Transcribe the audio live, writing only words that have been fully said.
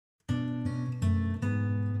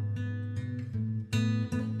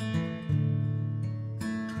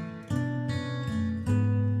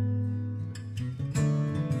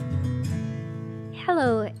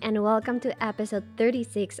Hello, and welcome to episode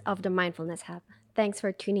 36 of the Mindfulness Hub. Thanks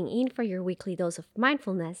for tuning in for your weekly dose of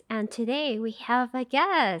mindfulness. And today we have a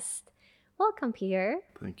guest. Welcome, Peter.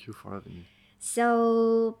 Thank you for having me.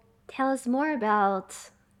 So, tell us more about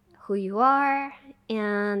who you are,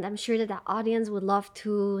 and I'm sure that the audience would love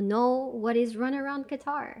to know what is Run Around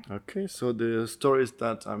Qatar. Okay, so the story is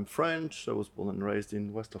that I'm French. I was born and raised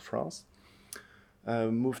in west of France. I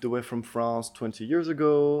moved away from France 20 years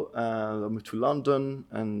ago. I moved to London,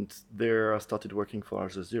 and there I started working for Al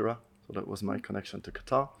Jazeera. So that was my connection to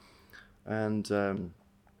Qatar. And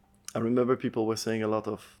I remember people were saying a lot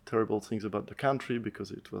of terrible things about the country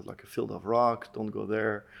because it was like a field of rock. Don't go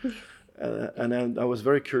there. And then I was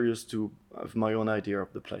very curious to have my own idea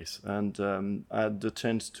of the place. And I had the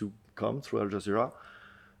chance to come through Al Jazeera.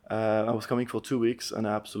 I was coming for 2 weeks and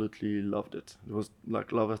I absolutely loved it. It was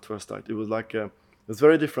like love at first sight. It was like, it was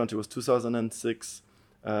very different. It was 2006.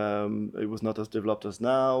 It was not as developed as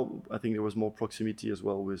now. I think there was more proximity as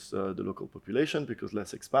well with the local population because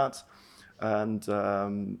less expats. And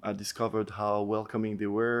I discovered how welcoming they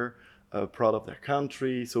were, proud of their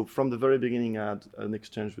country. So from the very beginning, I had an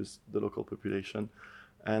exchange with the local population,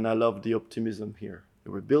 and I loved the optimism here.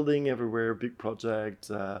 They were building everywhere, big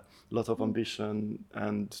projects, lot of ambition,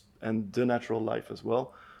 and the natural life as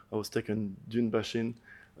well. I was taken Dune Bashin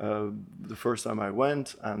the first time I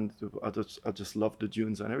went, and I just loved the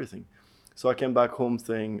dunes and everything. So I came back home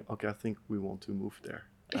saying, okay, I think we want to move there.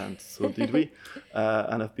 And so did we.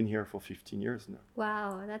 And I've been here for 15 years now.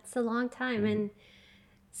 Wow, that's a long time. Mhm. And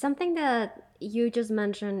something that you just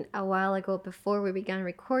mentioned a while ago before we began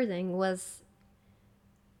recording was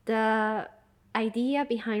the idea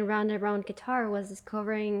behind Round Around Guitar was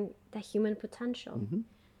discovering the human potential.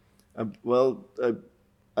 Well,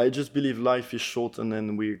 I just believe life is short, and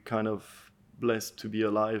then we're kind of blessed to be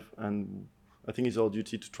alive. And I think it's our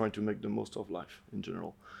duty to try to make the most of life in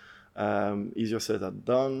general. Easier said than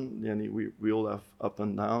done. We all have up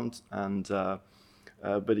and downs,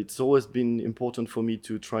 but it's always been important for me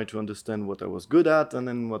to try to understand what I was good at and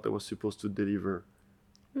then what I was supposed to deliver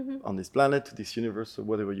Hmm. on this planet, this universe, or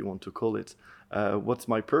whatever you want to call it. What's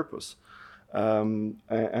my purpose?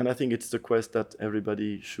 And I think it's the quest that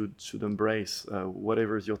everybody should embrace.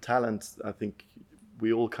 Whatever is your talent, I think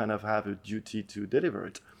we all kind of have a duty to deliver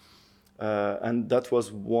it. And that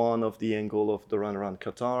was one of the angle of the run around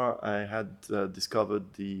Qatar. I had discovered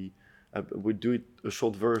we do it a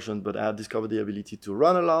short version, but I had discovered the ability to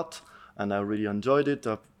run a lot, and I really enjoyed it.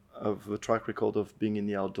 I've a track record of being in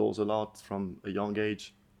the outdoors a lot from a young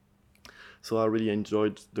age. So I really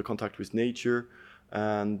enjoyed the contact with nature.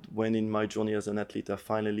 And when in my journey as an athlete, I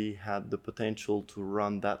finally had the potential to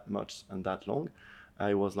run that much and that long,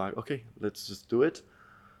 I was like, okay, let's just do it.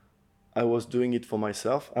 I was doing it for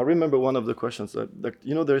myself. I remember one of the questions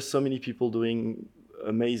there's so many people doing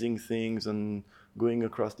amazing things and going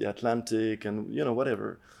across the Atlantic and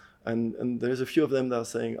whatever, and there's a few of them that are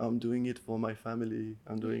saying, I'm doing it for my family.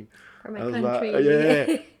 For my I was like, country.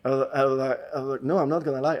 yeah. I was like, no, I'm not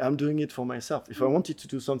gonna lie. I'm doing it for myself. If I wanted to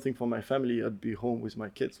do something for my family, I'd be home with my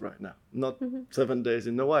kids right now, not Mhm. 7 days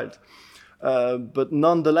in the wild. But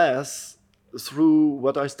nonetheless, through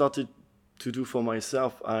what I started to do for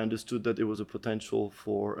myself, I understood that there was a potential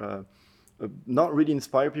for not really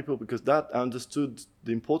inspire people, because that I understood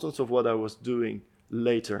the importance of what I was doing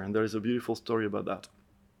later, and there is a beautiful story about that.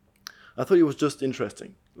 I thought it was just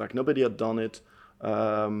interesting, like nobody had done it,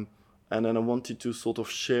 um, and then I wanted to sort of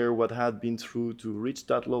share what I had been through to reach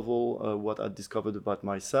that level, what I discovered about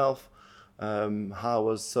myself, how I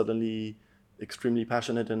was suddenly extremely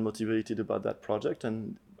passionate and motivated about that project,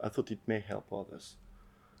 and I thought it may help others.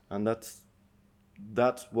 And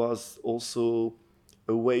that was also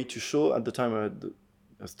a way to show at the time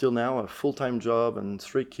still now a full-time job and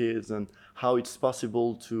 3 kids, and how it's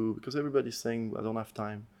possible to, because everybody's saying I don't have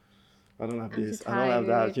time, I don't have I'm too this, I don't have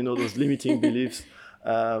that, tired. those limiting beliefs.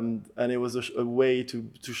 And it was a way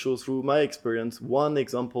to show through my experience one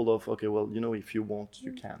example of, okay, well, if you want,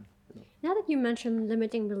 you can. Now that you mentioned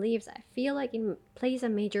limiting beliefs, I feel like it plays a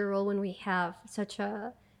major role when we have such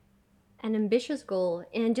an ambitious goal.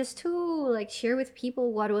 And just to like share with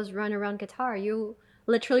people what was Run Around Qatar, you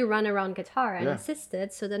literally run around Qatar and Yeah.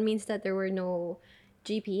 assisted. So that means that there were no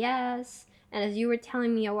GPS. And as you were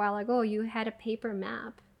telling me a while ago, you had a paper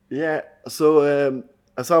map. Yeah, so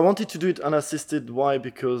I wanted to do it unassisted. Why?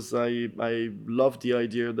 Because I love the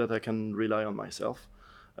idea that I can rely on myself.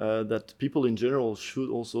 That people in general should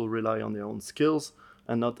also rely on their own skills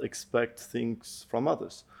and not expect things from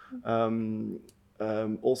others. Um,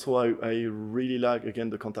 also, I really like, again,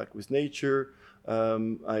 the contact with nature.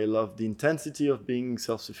 I love the intensity of being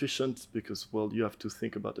self-sufficient because, well, you have to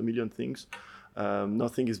think about a million things.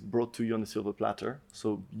 Nothing is brought to you on a silver platter.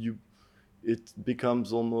 So it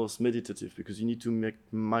becomes almost meditative because you need to make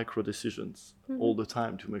micro decisions all the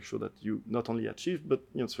time to make sure that you not only achieve but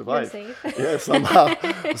You're survive. safe. Yeah, somehow.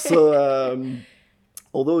 So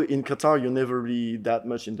although in Qatar you're never really that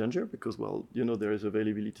much in danger because there is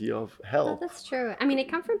availability of Oh, help. that's true. I mean, I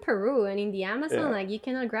come from Peru, and in the Amazon, Yeah. like you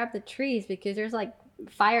cannot grab the trees because there's like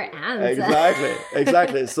fire ants.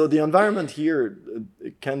 Exactly. So the environment here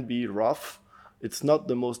it can be rough. It's not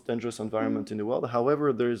the most dangerous environment in the world.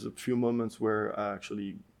 However, there's a few moments where I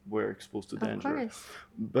actually were exposed to Of danger. course.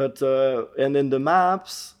 But and then the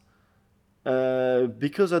maps,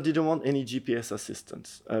 because I didn't want any GPS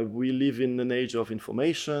assistance. We live in an age of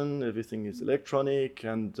information. Everything is electronic,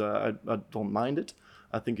 and I don't mind it.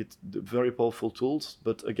 I think it's very powerful tools.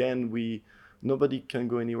 But again, nobody can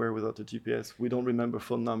go anywhere without a GPS. We don't remember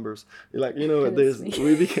phone numbers. Like That's there's me.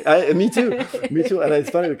 me too, me too. And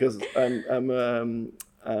it's funny because I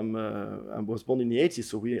was born in the '80s,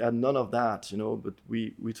 so we had none of that, But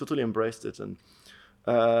we totally embraced it, and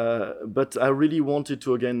but I really wanted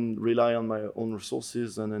to again rely on my own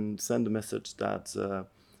resources and then send a message that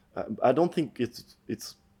I don't think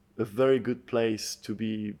it's a very good place to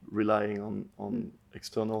be relying on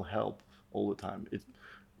external help all the time.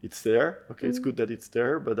 It's there. Okay, it's good that it's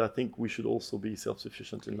there, but I think we should also be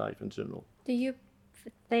self-sufficient in life in general. Do you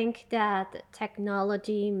think that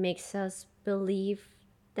technology makes us believe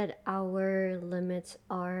that our limits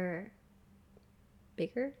are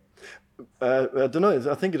bigger? I don't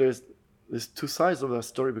know. I think there's two sides of that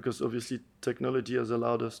story because obviously technology has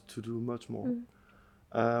allowed us to do much more.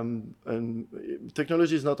 And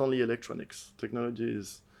technology is not only electronics. Technology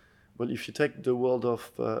is, well, if you take the world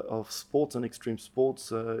of sports and extreme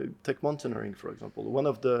sports, take mountaineering for example. One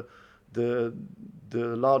of the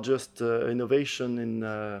largest innovation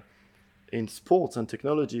in sports and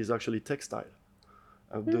technology is actually textile.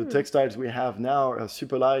 The textiles we have now are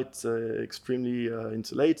super light, extremely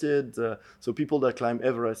insulated. So people that climb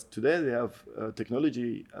Everest today, they have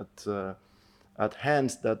technology at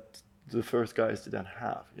hand that the first guys didn't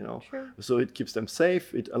have. True. So it keeps them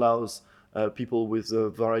safe. It allows people with a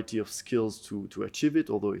variety of skills to achieve it,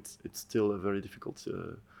 although it's still a very difficult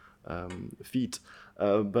feat.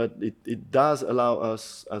 But it does allow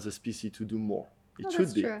us as a species to do more. It Oh, should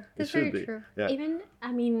that's be. true. It That's should very be. true. Yeah. Even,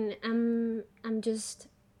 I mean, I'm just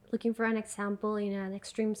looking for an example in an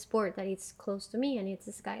extreme sport that is close to me, and it's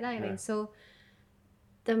skydiving. Yeah. So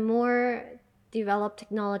the more developed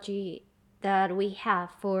technology that we have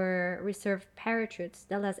for reserve parachutes,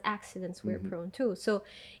 the less accidents we're prone to. So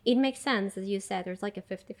it makes sense, as you said, there's like a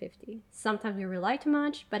 50-50. Sometimes we rely too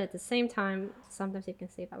much, but at the same time, sometimes it can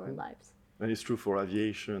save our lives. And it's true for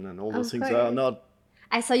aviation and all Of those things course. are not.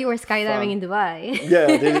 I saw you were skydiving Fun. in Dubai. Yeah,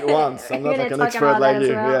 I did it once. I'm We're not gonna like an talk expert about that like as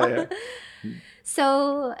you. well. Yeah.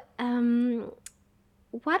 So,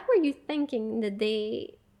 what were you thinking the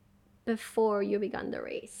day before you began the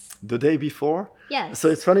race? The day before. Yes. So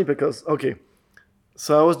it's funny because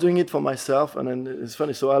so I was doing it for myself, and then it's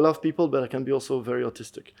funny. So I love people, but I can be also very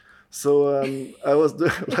autistic. So I was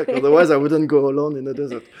like, otherwise I wouldn't go alone in the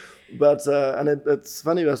desert. But and it's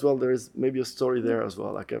funny as well. There is maybe a story there as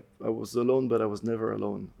well. Like I was alone, but I was never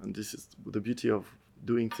alone. And this is the beauty of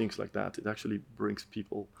doing things like that. It actually brings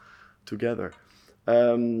people together.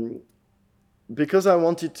 Because I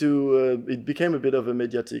wanted to, it became a bit of a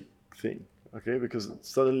mediatic thing. Okay, because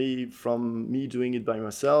suddenly from me doing it by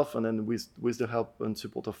myself and then with the help and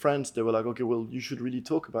support of friends, they were like, okay, well, you should really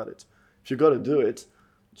talk about it. If you got to do it,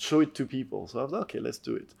 show it to people. So I was like, okay, let's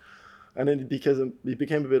do it. And then it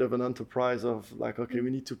became a bit of an enterprise of like, okay, we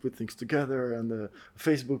need to put things together and a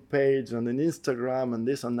Facebook page and an Instagram and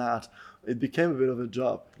this and that. It became a bit of a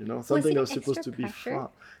job, something that was supposed to be fun.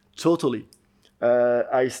 Totally.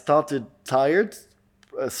 I started tired,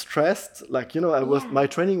 stressed. Like, my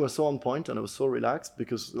training was so on point and I was so relaxed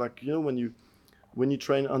because like, when you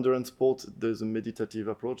train endurance sport, there's a meditative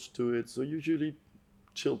approach to it. So usually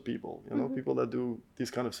chill people, people that do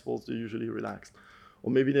this kind of sports, they're usually relaxed. Or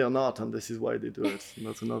maybe they are not, and this is why they do it. And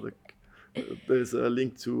that's another. There's a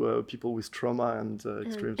link to people with trauma and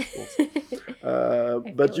extreme sports.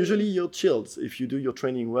 But usually you're chilled. If you do your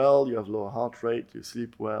training well, you have lower heart rate, you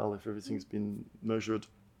sleep well, if everything's been measured.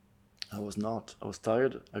 I was not. I was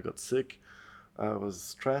tired. I got sick. I was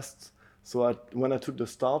stressed. So when I took the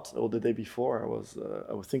start, or the day before,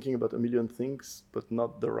 I was thinking about a million things, but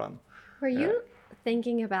not the run. Were you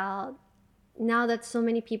thinking about, now that so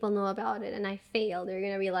many people know about it and I failed, they're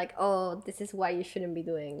going to be like, oh, this is why you shouldn't be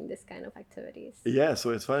doing this kind of activities? Yeah, so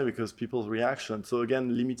it's funny because people's reaction. So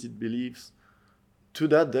again, limited beliefs. to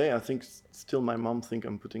that day, I think still my mom think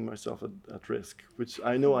I'm putting myself at risk, which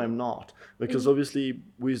I know I'm not, because obviously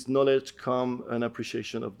with knowledge come an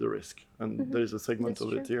appreciation of the risk, and there is a segment That's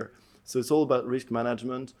of it true. here. So it's all about risk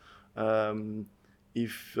management. Um,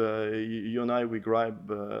 if you and I we grab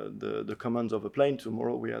the commands of a plane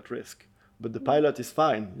tomorrow, we're at risk. But the pilot is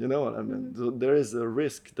fine, you know what I mean? So there is a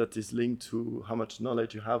risk that is linked to how much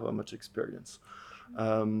knowledge you have, how much experience.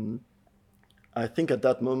 Um, I think at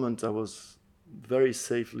that moment I was very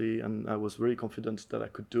safely and I was very confident that I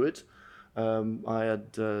could do it. I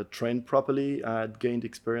had trained properly. I had gained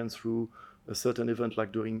experience through a certain event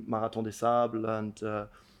like doing Marathon des Sables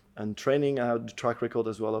and training. I had the track record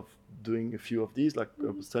as well of doing a few of these. Like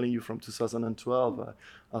I was telling you, from 2012,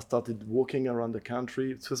 I started walking around the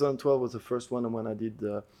country. 2012 was the first one when I did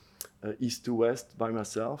east to west by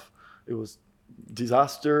myself. It was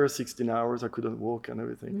disaster, 16 hours, I couldn't walk and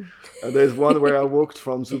everything. There's one where I walked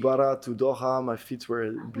from Zubara to Doha, my feet were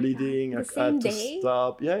Oh my God. bleeding, The I had same to day?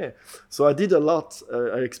 stop. Yeah, yeah. So I did a lot,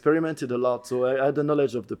 I experimented a lot, so I had the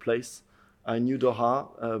knowledge of the place. I knew Doha.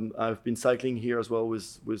 I've been cycling here as well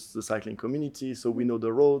with the cycling community, so we know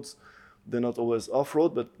the roads. They're not always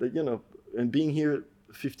off-road, but you know, and being here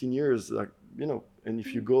 15 years, like, you know, and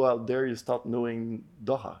if you go out there, you start knowing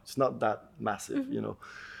Doha. It's not that massive, you know.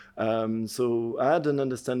 So I had an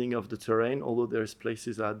understanding of the terrain, although there's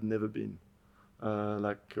places I had never been,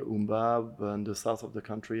 like Umbab and the south of the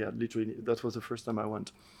country. I literally, that was the first time I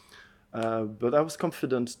went. But I was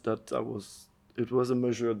confident that it was a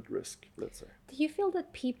measured risk, let's say. Do you feel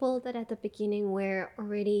that people that at the beginning were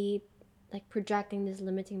already like projecting these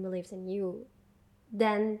limiting beliefs in you,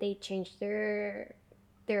 then they changed their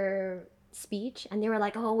speech and they were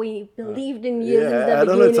like, "Oh, we believed in you since the Yeah, I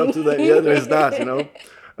don't know. It's up beginning." to them. Yeah, there is that. You know,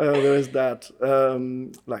 there is that.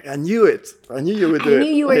 Like I knew it. I knew you would I do knew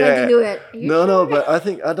it. you were going to Yeah. do it. Are you No, no, sure? but I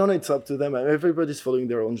think I don't know. It's up to them. Everybody's following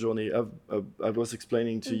their own journey. I was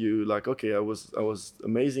explaining to you like, okay, I was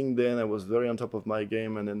amazing then. I was very on top of my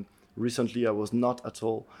game, and then recently I was not at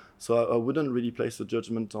all. So I wouldn't really place a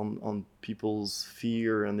judgment on people's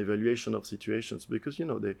fear and evaluation of situations, because you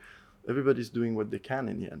know everybody's doing what they can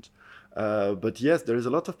in the end. But yes, there is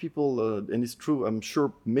a lot of people, and it's true. I'm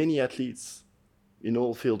sure many athletes in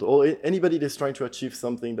all field, or anybody that's trying to achieve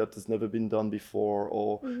something that has never been done before,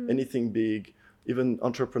 or anything big, even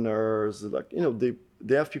entrepreneurs, like you know,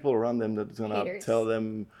 they have people around them that's gonna tell Haters.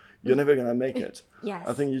 them you're never gonna make it. I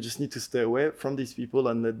Yes. think you just need to stay away from these people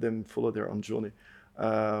and let them follow their own journey.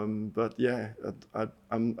 But yeah,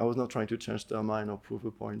 I was not trying to change their mind or prove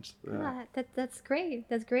a point. Yeah, that's great.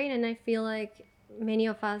 That's great. And I feel like many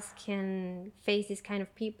of us can face these kind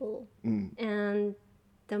of people. And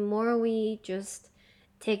the more we just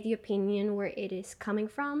take the opinion where it is coming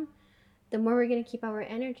from, the more we're going to keep our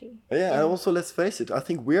energy. Yeah, and And also let's face it, I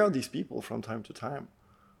think we are these people from time to time.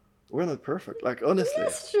 We're not perfect, like honestly.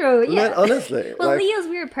 that's true. Yeah. Honestly, Well, like Leo's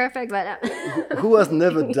we're perfect, but who has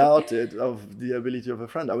never doubted of the ability of a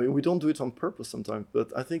friend? I mean, we don't do it on purpose sometimes, but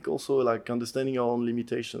I think also like understanding our own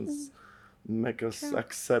limitations make us True.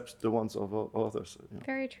 accept the ones of others. You know?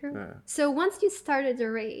 Very true. Yeah. So once you started the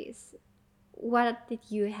race, what did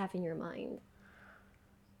you have in your mind?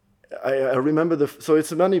 I remember so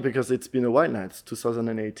it's funny because it's been a while now. It's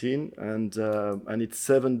 2018, and it's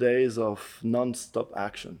 7 days of non-stop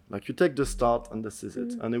action. Like you take the start and this is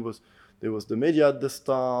it. And there was the media at the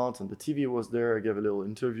start, and the TV was there. I gave a little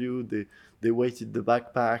interview. They weighted the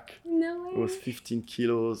backpack. No It was way. 15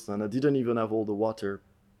 kilos, and I didn't even have all the water,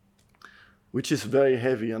 which is very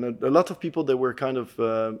heavy. And a lot of people that were kind of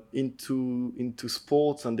into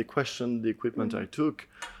sports, and they questioned the equipment I took.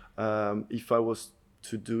 If I was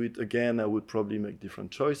to do it again, I would probably make different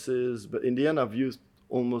choices. But in the end, I've used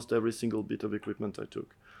almost every single bit of equipment I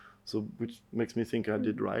took, so which makes me think I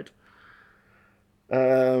did right.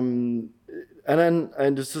 And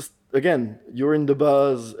it's just again, you're in the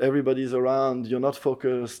buzz, everybody's around, you're not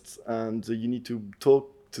focused, and you need to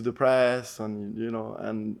talk to the press, and you know,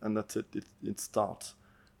 and that's it. It starts.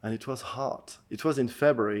 And it was hard. It was in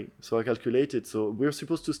February, so I calculated. So we were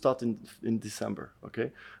supposed to start in December,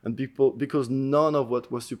 okay? And because none of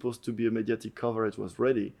what was supposed to be a mediatic coverage was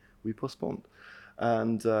ready, we postponed.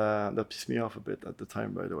 And that pissed me off a bit at the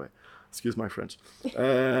time, by the way. Excuse my French.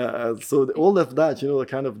 So all of that, you know,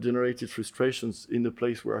 kind of generated frustrations in a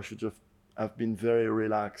place where I should have been very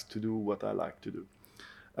relaxed to do what I like to do.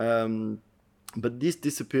 But this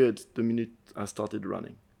disappeared the minute I started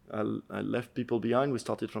running. I left people behind. We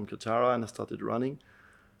started from Katara and I started running,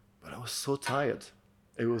 but I was so tired.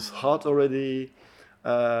 It was hot already.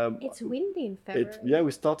 It's windy in February. Yeah,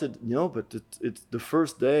 we started, you know, but it's the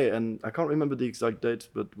first day, and I can't remember the exact date,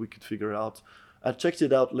 but we could figure it out. I checked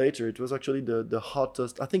it out later. It was actually the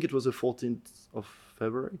hottest. I think it was the 14th of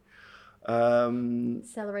February.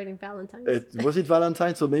 Celebrating Valentine's. Was it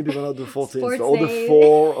Valentine's? So maybe one of the 14th Sports or the day.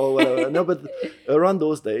 4 or whatever. No, but around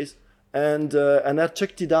those days. And I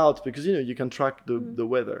checked it out because you can track the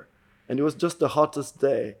weather, and it was just the hottest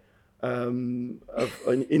day in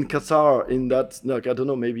Qatar. In that, like, I don't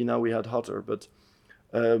know, maybe now we had hotter, but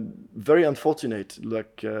very unfortunate.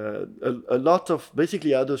 Like a lot of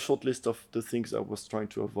basically, I had a short list of the things I was trying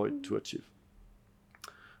to avoid to achieve,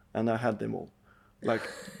 and I had them all. Like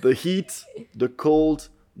the heat, the cold,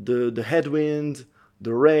 the headwind,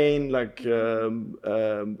 the rain, like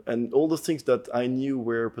and all the things that I knew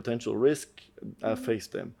were potential risk, I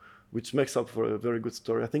faced them, which makes up for a very good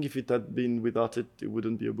story. I think if it had been without it, it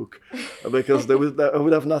wouldn't be a book, because I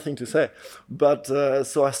would have nothing to say. But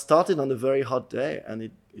so I started on a very hot day, and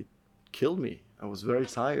it killed me. I was very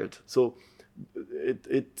tired. So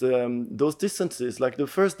those distances, like the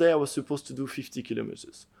first day I was supposed to do 50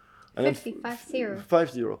 kilometers. And 50, 50.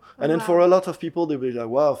 50. Oh, And then for wow. a lot of people, they'll be like,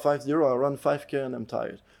 wow, 50, I run 5K and I'm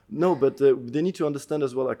tired. No, but they need to understand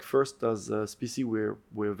as well, like first as a species, we're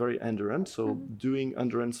very endurance. So doing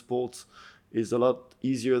endurance sports is a lot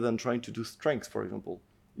easier than trying to do strength, for example.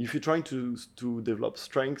 If you're trying to develop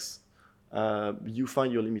strengths, you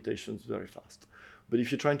find your limitations very fast. But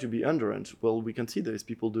if you're trying to be endurance, well, we can see there's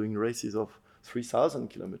people doing races of 3,000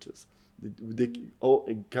 kilometers.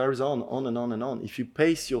 It carries on and on and on. If you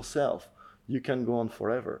pace yourself, you can go on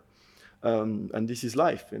forever. And this is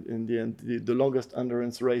life. In the end, the longest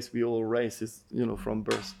endurance race we all race is, from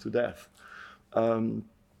birth to death.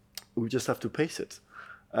 We just have to pace it.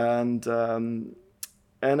 And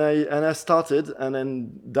I started, and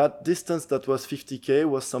then that distance that was 50K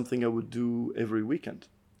was something I would do every weekend,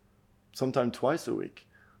 sometimes twice a week.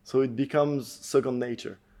 So it becomes second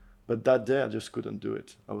nature. But that day I just couldn't do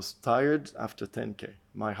it. I was tired after 10K.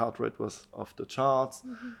 My heart rate was off the charts.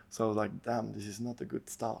 So I was like, damn, this is not a good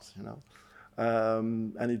start,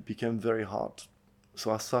 and it became very hard.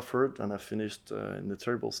 So I suffered, and I finished in a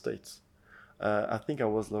terrible state. I think I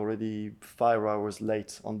was already 5 hours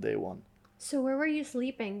late on day one. So where were you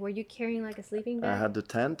sleeping? Were you carrying like a sleeping I bag? had the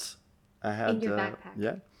tent. I had In your backpack?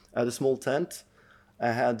 yeah. I had a small tent.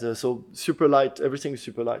 I had so super light. Everything is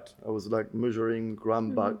super light. I was like measuring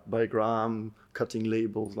gram by gram, cutting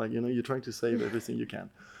labels. Like you're trying to save everything you can.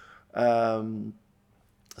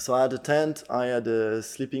 So I had a tent. I had a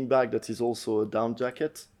sleeping bag that is also a down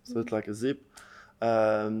jacket, so it's like a zip.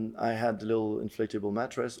 I had a little inflatable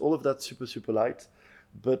mattress. All of that super light,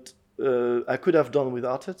 but I could have done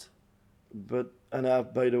without it. By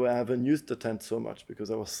the way, I haven't used the tent so much because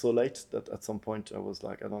I was so late that at some point I was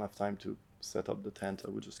like, I don't have time to set up the tent. I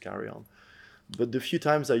would just carry on. But the few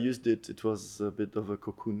times I used it, it was a bit of a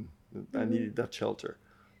cocoon. I needed that shelter.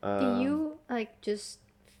 Do you like just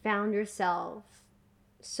found yourself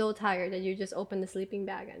so tired that you just opened the sleeping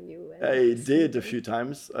bag and you ended I up did a sleeping? few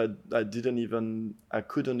times. I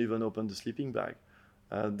couldn't even open the sleeping bag.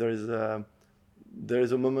 There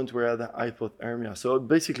is a moment where I had hypothermia. So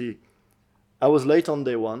basically, I was late on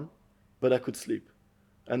day one, but I could sleep.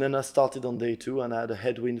 And then I started on day two, and I had a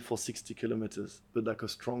headwind for 60 kilometers, but like a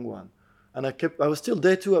strong one. And I was still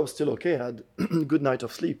day two, I was still okay. I had a good night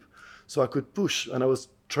of sleep. So I could push, and I was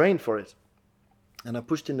trained for it. And I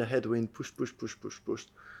pushed in the headwind, push.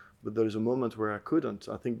 But there is a moment where I couldn't.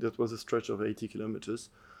 I think that was a stretch of 80 kilometers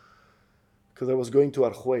because I was going to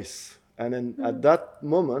Arjuez. And then at that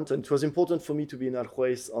moment, and it was important for me to be in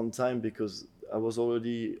Arjuez on time because I was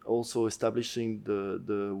already also establishing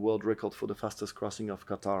the world record for the fastest crossing of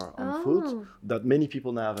Qatar on foot that many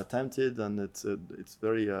people now have attempted, and it's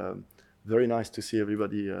very nice to see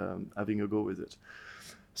everybody having a go with it.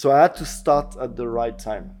 So I had to start at the right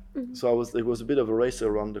time. So it was a bit of a race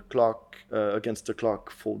around the clock, against the clock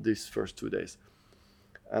for these first 2 days.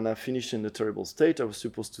 And I finished in a terrible state. I was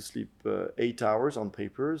supposed to sleep 8 hours on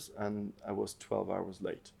papers, and I was 12 hours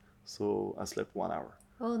late. So I slept 1 hour.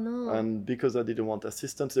 Oh no. And because I didn't want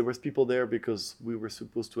assistance, there was people there because we were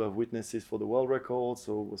supposed to have witnesses for the world record.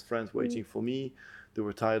 So it was friends waiting for me. They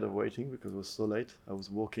were tired of waiting because it was so late. I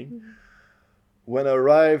was walking. When I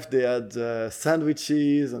arrived, they had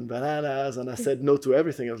sandwiches and bananas, and I said no to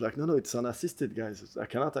everything. I was like, no, it's unassisted, guys. I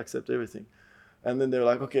cannot accept everything. And then they're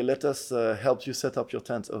like, okay, let us help you set up your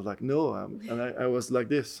tent. I was like, no. And I was like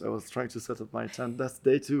this. I was trying to set up my tent. That's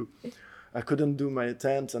day two. I couldn't do my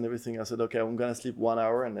tent and everything. I said, okay, I'm going to sleep 1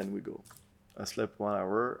 hour, and then we go. I slept 1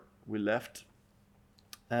 hour. We left.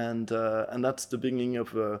 And that's the beginning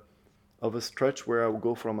of a stretch where I would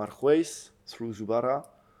go from Arjuez through Zubara,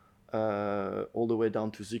 all the way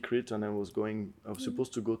down to Zikrit, and I was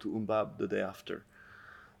supposed to go to Umbab the day after.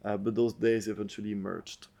 but those days eventually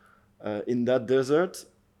merged. In that desert,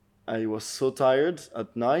 I was so tired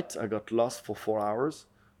at night. I got lost for 4 hours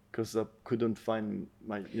because I couldn't find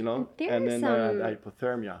my, There and are then I had some.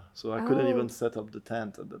 hypothermia, so I couldn't even Oh, set up the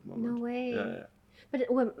tent at that no moment. Yeah, way. yeah. But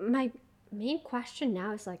my main question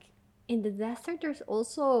now is like, in the desert, there's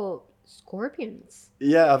also scorpions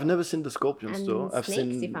Yeah, I've never seen the scorpions though. and I've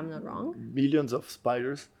snakes, if seen I'm not wrong. millions of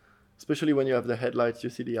spiders, especially when you have the headlights, you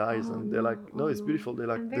see the eyes, Oh and they're no, like, no, oh it's no. beautiful. They're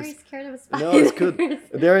like I'm very this. scared of No, it's good. spiders.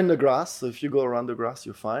 They're in the grass, so if you go around the grass,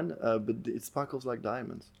 you're fine. But it sparkles like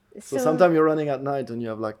diamonds. So So sometimes you're running at night and you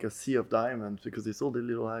have like a sea of diamonds because it's all the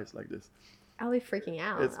little eyes like this. I'll be freaking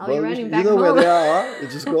out. It's I'll be well, running you back know where home. they are. Huh? You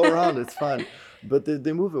just go around. It's fine. But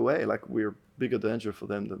they move away. Like we're bigger danger for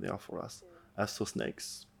them than they are for us. As for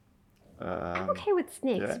snakes. I'm Um, okay with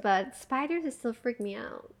snakes, yeah, but spiders still freak me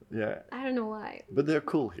out. yeah. I don't know why. But they're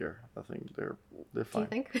cool here. I think they're Do you fine.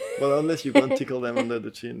 think? Well, unless you go and tickle them under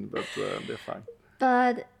the chin, but they're fine.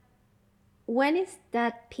 But when is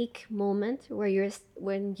that peak moment where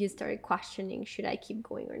when you started questioning, should I keep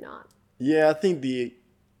going or not? Yeah, I think the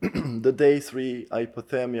the day three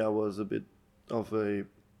hypothermia was a bit of a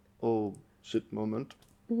oh shit moment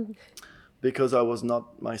because I was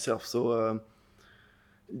not myself. So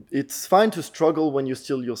it's fine to struggle when you're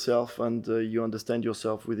still yourself and you understand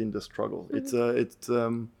yourself within the struggle.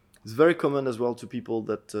 It's very common as well to people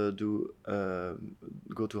that do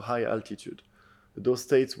go to high altitude. Those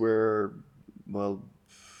states where, well,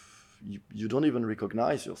 you don't even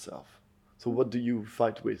recognize yourself. So what do you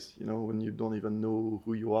fight with? When you don't even know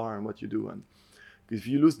who you are and what you do. And if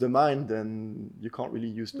you lose the mind, then you can't really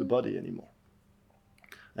use the body anymore.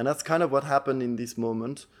 And that's kind of what happened in this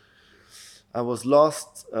moment. I was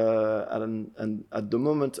lost at the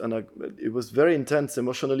moment, and it was very intense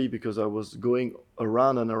emotionally because I was going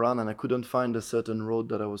around and around, and I couldn't find a certain road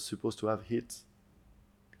that I was supposed to have hit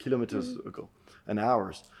kilometers ago and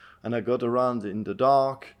hours. And I got around in the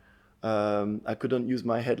dark. I couldn't use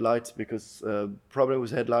my headlights because problem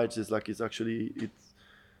with headlights is like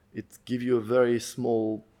it gives you a very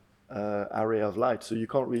small area of light, so you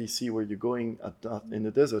can't really see where you're going in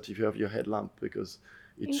the desert if you have your headlamp because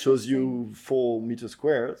it shows Interesting. you 4 meters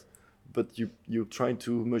squared, but you're trying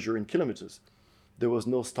to measure in kilometers. There was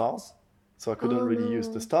no stars, so I couldn't Oh really use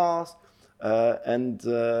the no. stars. And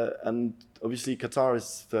obviously Qatar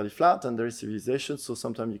is fairly flat and there is civilization, so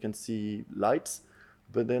sometimes you can see lights,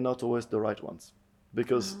 but they're not always the right ones,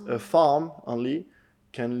 because a Oh. farm only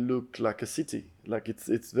can look like a city. Like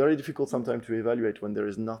it's very difficult sometimes to evaluate when there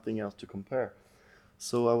is nothing else to compare.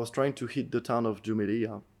 So I was trying to hit the town of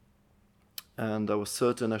Jumeirah, and I was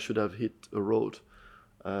certain I should have hit a road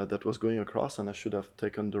that was going across, and I should have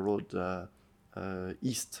taken the road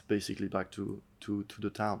east, basically back to the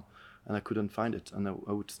town. And I couldn't find it, and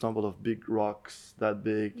I would stumble off big rocks that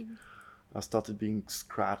big. I started being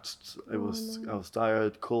scratched. Oh I no. was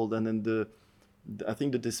tired, cold, and then I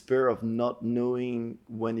think the despair of not knowing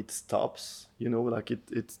when it stops. Like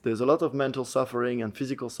it's there's a lot of mental suffering and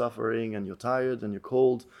physical suffering, and you're tired and you're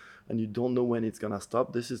cold, and you don't know when it's gonna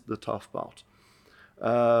stop. This is the tough part.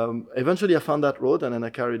 Eventually, I found that road, and then I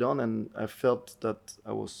carried on, and I felt that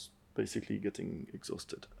I was basically getting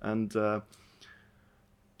exhausted. And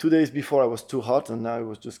 2 days before, I was too hot, and now I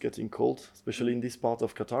was just getting cold. Especially in this part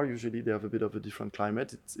of Qatar, usually they have a bit of a different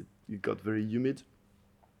climate. It got very humid,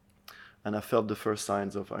 and I felt the first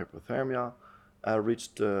signs of hypothermia. I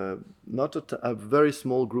reached not a very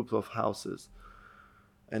small group of houses,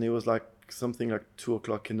 and it was like something like 2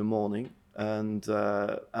 o'clock in the morning. And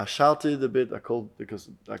I shouted a bit. I called because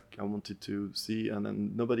like I wanted to see, and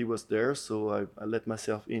then nobody was there, so I let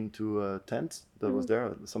myself into a tent that was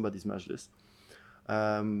there, somebody's majlis.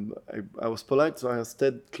 I was polite, so I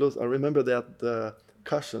stayed close. I remember they had the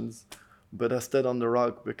cushions, but I stayed on the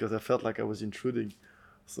rug because I felt like I was intruding.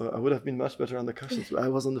 So I would have been much better on the cushions, but I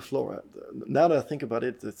was on the floor. Now that I think about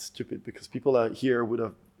it, it's stupid because people out here would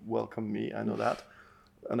have welcomed me. I know that,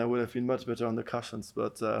 and I would have been much better on the cushions.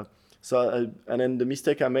 But and then the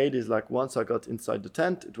mistake I made is like once I got inside the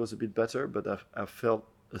tent, it was a bit better, but I fell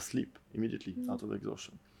asleep immediately out of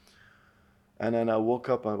exhaustion. And then I woke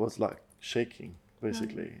up, I was like shaking.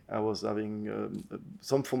 Basically, I was having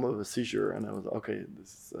some form of a seizure, and I was okay.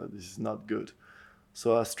 This is not good.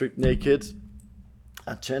 So I stripped naked,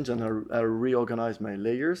 I changed, and I reorganized my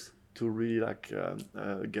layers to really like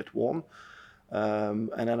get warm.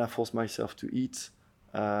 And then I forced myself to eat,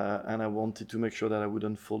 and I wanted to make sure that I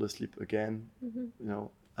wouldn't fall asleep again,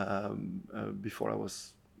 before I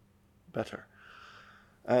was better.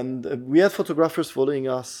 And we had photographers following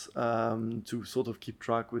us to sort of keep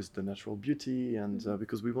track with the natural beauty, and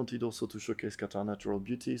because we wanted also to showcase Qatar natural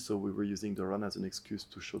beauty, so we were using the run as an excuse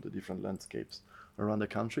to show the different landscapes around the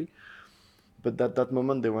country. But at that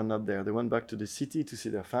moment, they were not there. They went back to the city to see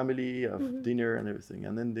their family, have dinner and everything.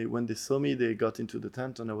 And then when they saw me, they got into the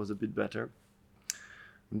tent, and I was a bit better.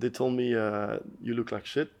 And they told me, "You look like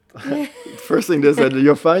shit." First thing they said,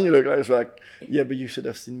 "You're fine. You look like." I was like, "Yeah, but you should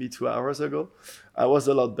have seen me 2 hours ago." I was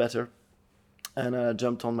a lot better, and I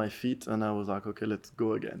jumped on my feet, and I was like, "Okay, let's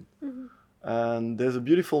go again." And there's a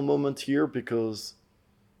beautiful moment here because,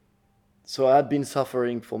 so I had been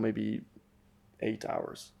suffering for maybe 8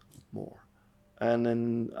 hours more, and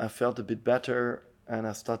then I felt a bit better, and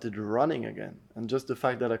I started running again. And just the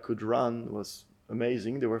fact that I could run was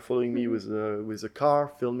amazing. They were following me with a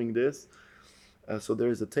car, filming this. So there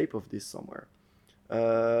is a tape of this somewhere.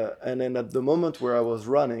 And then at the moment where I was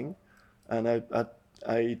running, and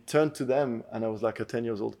I turned to them, and I was like a 10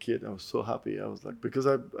 years old kid. I was so happy. I was like, because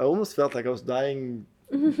I almost felt like I was dying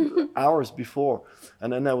hours before,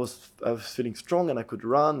 and then I was feeling strong, and I could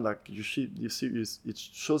run. Like it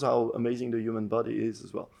shows how amazing the human body is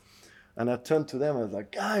as well. And I turned to them. I was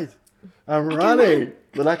like, guys, I'm running,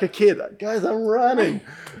 but like a kid, guys, I'm running.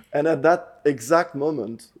 And at that exact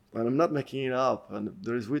moment, and I'm not making it up, and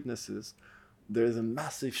there is witnesses, there is a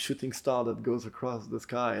massive shooting star that goes across the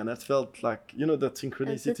sky, and that felt like, that It's a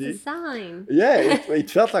synchronicity. sign. Yeah, it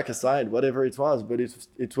felt like a sign, whatever it was, but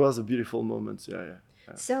it was a beautiful moment. Yeah,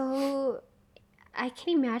 yeah. So I can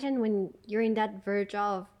imagine when you're in that verge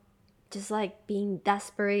of just like being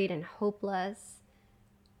desperate and hopeless,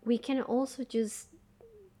 we can also just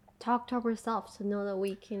talk to ourselves to know that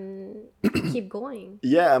we can keep going.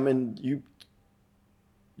 Yeah, I mean,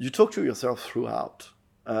 you talk to yourself throughout.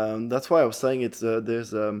 That's why I was saying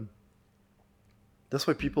that's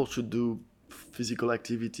why people should do physical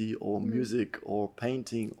activity or music or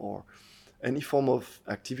painting or any form of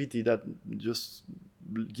activity that just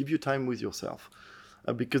give you time with yourself,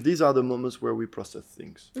 because these are the moments where we process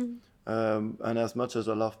things. And as much as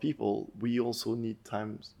I love people, we also need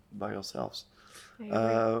times by ourselves. I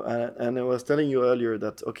agree. And I was telling you earlier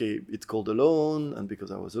that, okay, it's called alone, and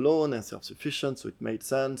because I was alone and self-sufficient, so it made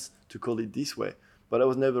sense to call it this way. But I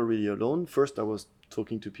was never really alone. First, I was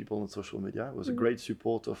talking to people on social media. It was a great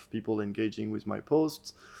support of people engaging with my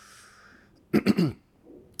posts.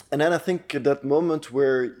 And then I think that moment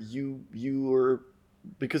where you were,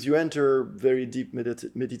 because you enter very deep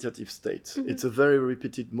meditative states. It's a very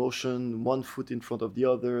repeated motion, one foot in front of the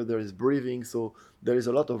other. There is breathing, so there is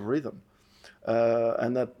a lot of rhythm.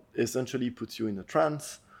 And that essentially puts you in a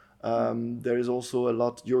trance. There is also a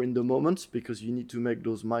lot, you're in the moment because you need to make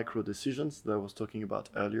those micro decisions that I was talking about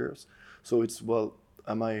earlier. So it's, well,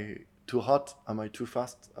 am I too hot? Am I too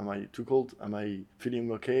fast? Am I too cold? Am I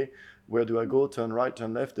feeling okay? Where do I go? Turn right,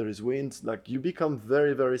 turn left, there is wind. Like, you become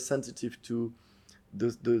very, very sensitive to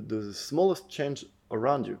the smallest change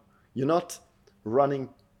around you. You're not running,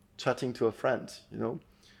 chatting to a friend,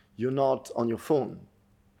 You're not on your phone.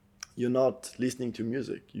 You're not listening to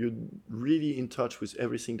music. You're really in touch with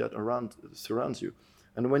everything that surrounds you.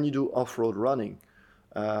 And when you do off-road running,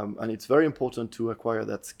 and it's very important to acquire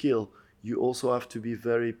that skill, you also have to be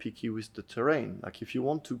very picky with the terrain. Like, if you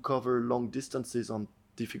want to cover long distances on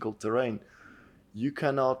difficult terrain, you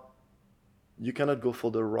cannot go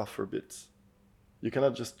for the rougher bits. You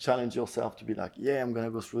cannot just challenge yourself to be like, yeah, I'm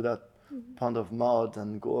gonna go through that pound of mud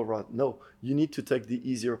and go around. No, you need to take the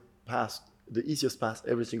easiest path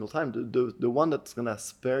every single time. The one that's gonna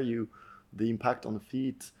spare you the impact on the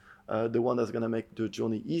feet, the one that's gonna make the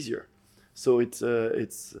journey easier. So it's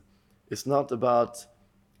not about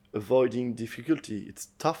avoiding difficulty. It's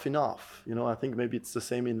tough enough. I think maybe it's the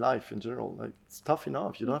same in life in general. Like, it's tough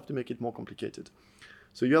enough. You don't have to make it more complicated.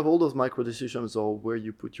 So you have all those micro decisions of where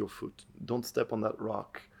you put your foot. Don't step on that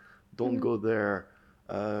rock. Don't go there.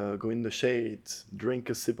 Go in the shade. Drink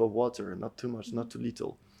a sip of water. Not too much, not too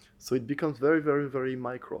little. So it becomes very, very, very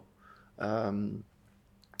micro. And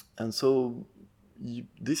so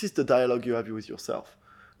this is the dialogue you have with yourself.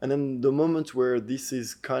 And then the moment where this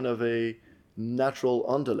is kind of a natural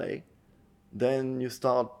underlay, then you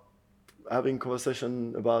start having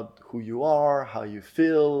conversation about who you are, how you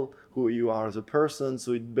feel, who you are as a person.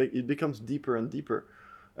 So it becomes deeper and deeper.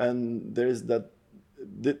 And there is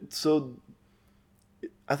so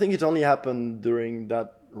I think it only happened during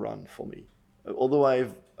that run for me. Although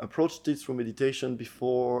I've approached it through meditation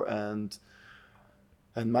before and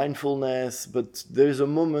mindfulness, but there is a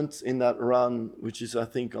moment in that run, which is, I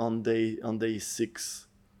think, on day 6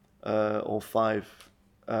 or 5,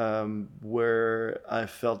 where I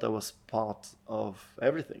felt I was part of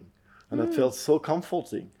everything. and that felt so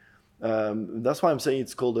comforting. That's why I'm saying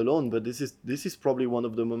it's called alone. But this is probably one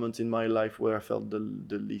of the moments in my life where I felt the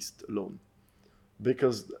least alone,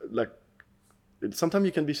 because like sometimes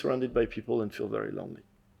you can be surrounded by people and feel very lonely.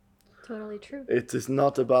 Totally true. It is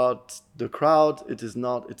not about the crowd. It is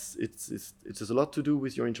not. It has a lot to do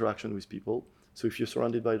with your interaction with people. So if you're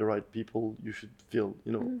surrounded by the right people, you should feel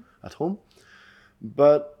at home.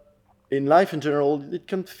 But in life in general, it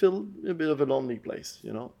can feel a bit of a lonely place,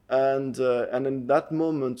 And in that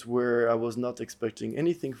moment where I was not expecting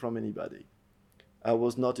anything from anybody, I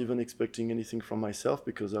was not even expecting anything from myself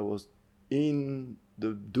because I was in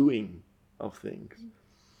the doing of things.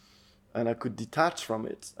 And I could detach from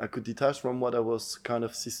it. I could detach from what I was kind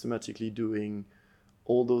of systematically doing,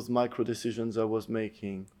 all those micro decisions I was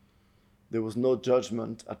making. There was no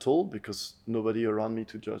judgment at all because nobody around me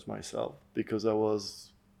to judge myself, because I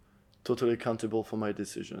was totally accountable for my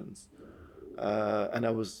decisions. And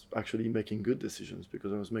I was actually making good decisions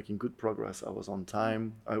because I was making good progress. I was on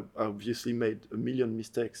time. I obviously made a million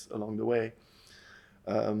mistakes along the way.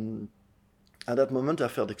 At that moment, I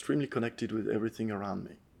felt extremely connected with everything around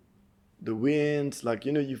me. The wind, like,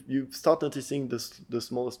 you start noticing the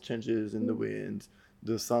smallest changes in the wind,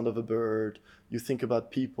 the sound of a bird. You think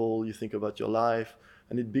about people, you think about your life,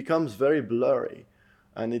 and it becomes very blurry.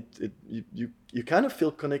 And you kind of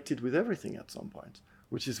feel connected with everything at some point,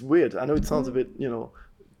 which is weird. I know it sounds a bit,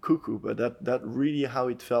 cuckoo, but that really how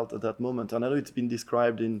it felt at that moment. And I know it's been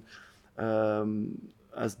described in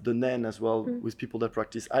as the Nen as well, with people that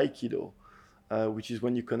practice Aikido, which is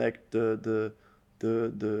when you connect the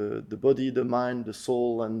body, the mind, the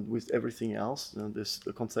soul, and with everything else. There's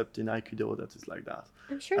the concept in Aikido that is like that.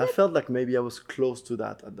 I felt like maybe I was close to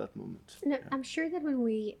that at that moment. No, I'm sure that when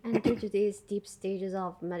we enter to these deep stages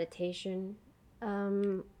of meditation,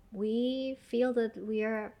 we feel that we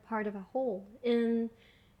are part of a whole. And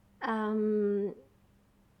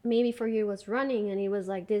maybe for you it was running, and it was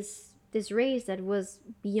like this race that was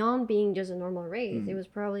beyond being just a normal race. It was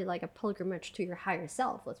probably like a pilgrimage to your higher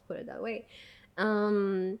self, let's put it that way.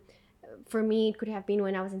 For me, it could have been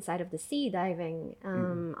when I was inside of the sea diving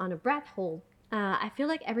on a breath hold. I feel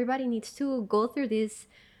like everybody needs to go through this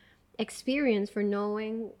experience for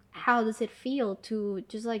knowing how does it feel to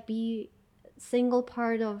just like be single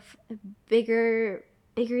part of a bigger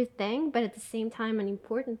thing, but at the same time an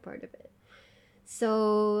important part of it.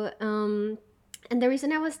 So and the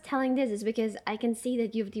reason I was telling this is because I can see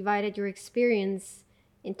that you've divided your experience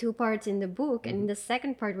in two parts in the book, and in the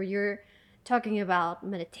second part where you're talking about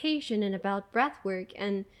meditation and about breath work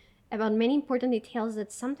and about many important details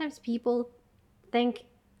that sometimes people think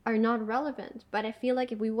are not relevant. But I feel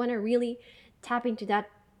like if we want to really tap into that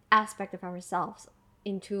aspect of ourselves,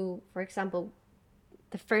 into, for example,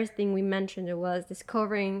 the first thing we mentioned, it was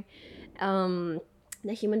discovering the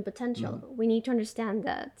human potential. We need to understand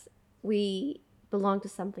that we belong to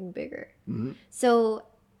something bigger. So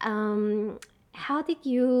how did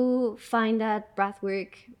you find that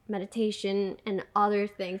breathwork, meditation, and other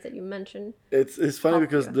things that you mentioned? It's funny helped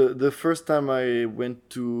because you? the first time I went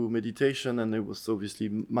to meditation, and it was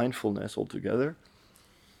obviously mindfulness altogether.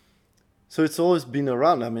 So it's always been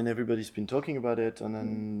around. I mean, everybody's been talking about it, and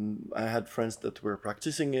then I had friends that were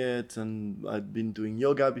practicing it, and I'd been doing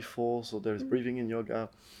yoga before, so there's breathing in yoga.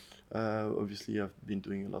 Obviously, I've been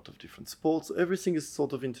doing a lot of different sports. Everything is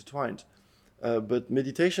sort of intertwined. But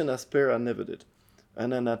meditation as per, I never did.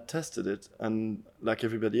 And then I tested it, and like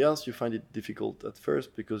everybody else, you find it difficult at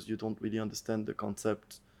first because you don't really understand the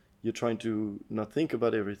concept. You're trying to not think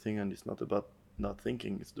about everything, and it's not about not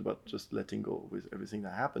thinking, it's about just letting go with everything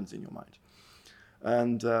that happens in your mind.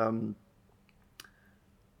 And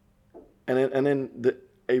then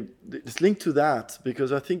it's linked to that,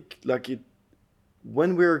 because I think like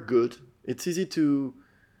when we're good, it's easy to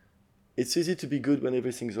be good when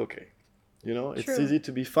everything's okay. It's True. easy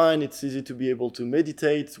to be fine. It's easy to be able to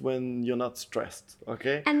meditate when you're not stressed.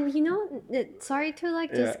 Okay. And sorry to like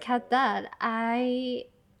just Yeah. cut that. I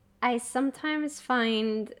sometimes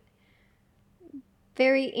find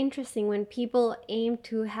very interesting when people aim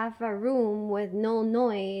to have a room with no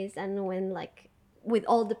noise and when like with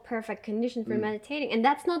all the perfect conditions for meditating, and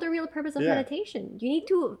that's not the real purpose of Yeah. meditation. You need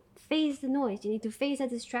to face the noise, you need to face the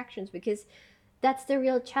distractions, because that's the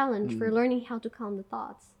real challenge for learning how to calm the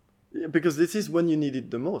thoughts. Yeah, because this is when you need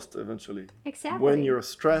it the most eventually. Exactly. When you're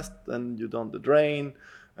stressed and you're down the drain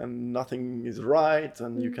and nothing is right,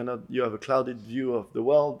 and you have a clouded view of the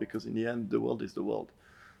world, because in the end the world is the world.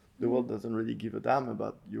 The world doesn't really give a damn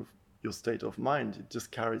about your state of mind. It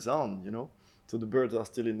just carries on, So the birds are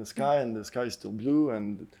still in the sky, and the sky is still blue,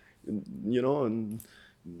 and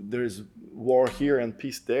there is war here and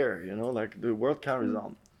peace there, Like the world carries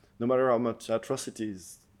on. no matter how much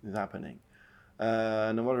atrocities is happening,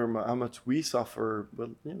 no matter how much we suffer, but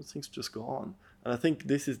things just go on. And I think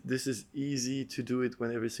this is easy to do it when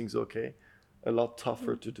everything's okay. A lot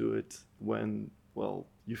tougher to do it when, well,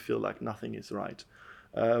 you feel like nothing is right.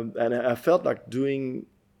 And I felt like doing,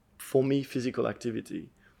 for me, physical activity.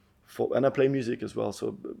 And I play music as well,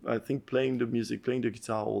 so I think playing the music, playing the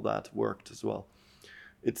guitar, all that worked as well.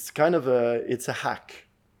 It's a hack,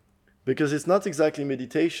 because it's not exactly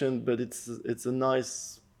meditation, but it's a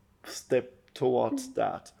nice step towards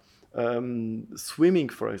that. Swimming,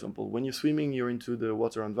 for example, when you're swimming, you're into the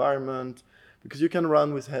water environment, because you can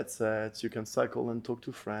run with headsets, you can cycle and talk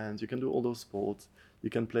to friends, you can do all those sports, you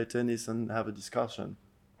can play tennis and have a discussion.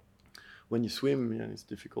 When you swim, it's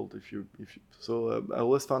difficult so I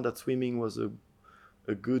always found that swimming was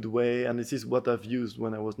a good way, and this is what I've used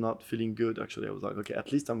when I was not feeling good. Actually, I was like, okay,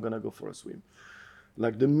 at least I'm gonna go for a swim,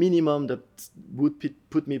 like the minimum that would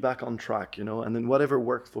put me back on track, and then whatever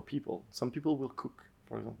works for people. Some people will cook,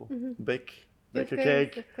 for example, bake Of a course,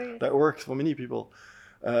 cake. of course. That works for many people.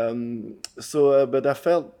 But I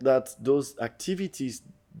felt that those activities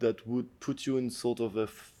that would put you in sort of a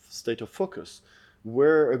state of focus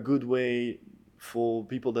were a good way for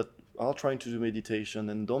people that are trying to do meditation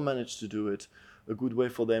and don't manage to do it, a good way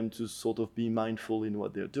for them to sort of be mindful in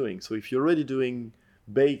what they're doing. So if you're already doing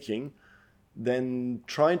baking, then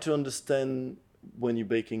trying to understand when you're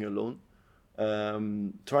baking alone,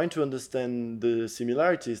 trying to understand the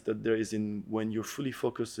similarities that there is in when you're fully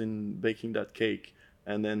focused in baking that cake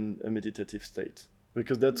and then a meditative state,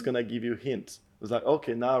 because that's going to give you hints. It's like,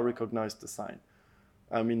 okay, now I recognize the sign.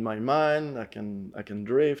 I'm in my mind, I can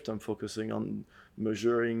drift, I'm focusing on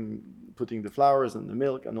measuring, putting the flowers and the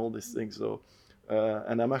milk and all these things. So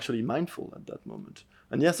and I'm actually mindful at that moment.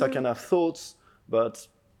 And yes, I can have thoughts, but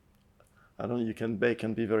I don't know, you can bake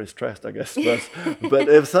and be very stressed, I guess. But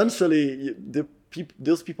essentially,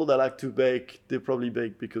 those people that like to bake, they probably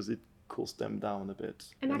bake because it cools them down a bit.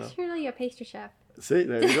 I'm actually a pastry chef. See,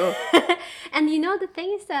 there you go. And the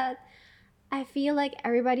thing is that I feel like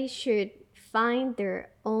everybody should find their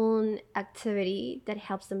own activity that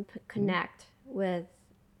helps them connect with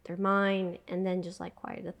their mind, and then just like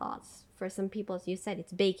quiet the thoughts. For some people, as you said,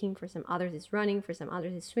 it's baking. For some others, it's running. For some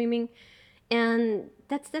others, it's swimming. And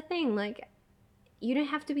that's the thing, like, you don't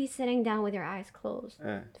have to be sitting down with your eyes closed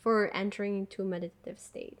for entering into a meditative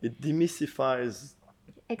state. It demystifies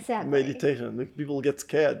Exactly. meditation. Like, people get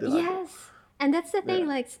scared. Yes. And that's the thing,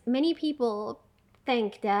 like, many people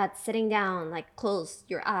think that sitting down, like, close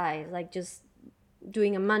your eyes, like just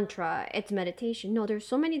doing a mantra, it's meditation. No, there's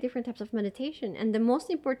so many different types of meditation. And the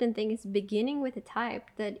most important thing is beginning with a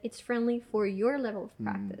type that it's friendly for your level of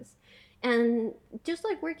practice. And just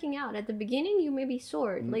like working out, at the beginning you may be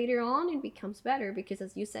sore. Later on it becomes better, because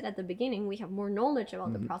as you said at the beginning, we have more knowledge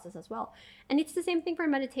about the process as well. And it's the same thing for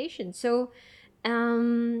meditation. So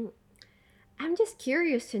I'm just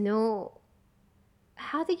curious to know,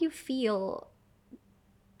 how did you feel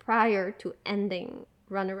prior to ending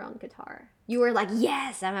Run Around Qatar? You were like,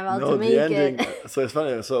 yes, I'm about to make it. So it's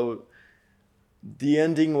funny. So the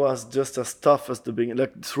ending was just as tough as the beginning.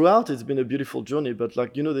 Like, throughout, it's been a beautiful journey, but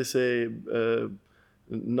like, they say,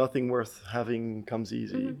 nothing worth having comes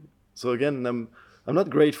easy. So again, I'm not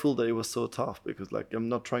grateful that it was so tough, because like, I'm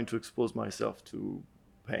not trying to expose myself to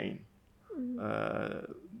pain.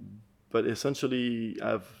 But essentially,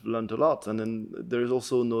 I've learned a lot, and then there is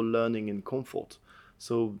also no learning in comfort.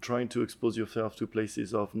 So trying to expose yourself to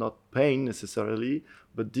places of not pain necessarily,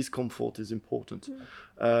 but discomfort is important.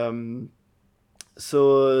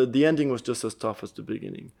 So the ending was just as tough as the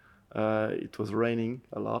beginning. It was raining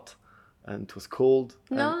a lot, and it was cold.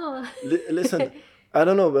 No. Listen, I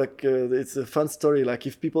don't know, but it's a fun story. Like,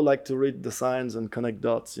 if people like to read the signs and connect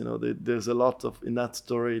dots, there's a lot of in that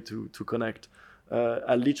story to connect.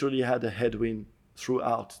 I literally had a headwind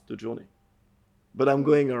throughout the journey, but I'm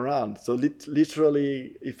going around. So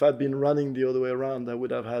literally, if I'd been running the other way around, I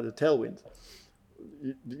would have had a tailwind.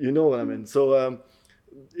 You know what I mean? So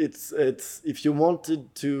it's if you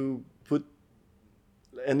wanted to put,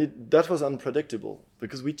 and that was unpredictable,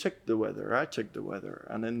 because we checked the weather. I checked the weather,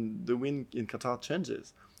 and then the wind in Qatar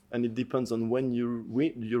changes, and it depends on when you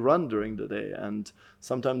run during the day, and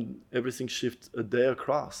sometimes everything shifts a day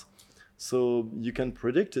across. So you can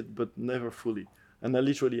predict it, but never fully. And I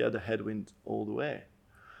literally had a headwind all the way.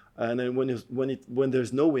 And then when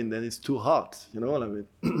there's no wind, then it's too hot. You know what I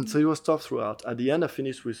mean? So it was tough throughout. At the end, I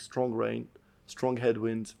finished with strong rain, strong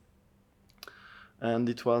headwind, and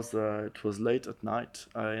it was late at night.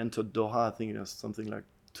 I entered Doha. I think it was something like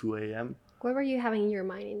 2 a.m. What were you having in your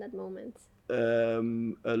mind in that moment?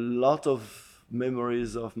 A lot of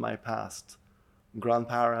memories of my past.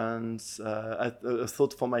 grandparents. I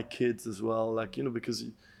thought for my kids as well, like, because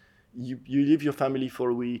you leave your family for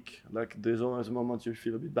a week, like there's always a moment you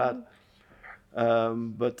feel a bit bad.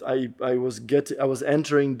 But I was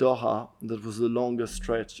entering Doha. That was the longest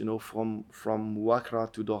stretch, from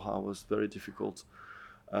Wakra to Doha was very difficult.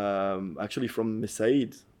 Actually, from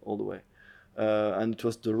Mesaid all the way. And it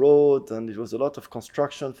was the road, and it was a lot of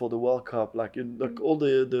construction for the World Cup. Like all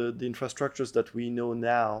the infrastructures that we know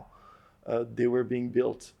now, they were being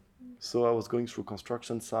built. So I was going through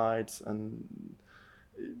construction sites, and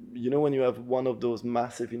when you have one of those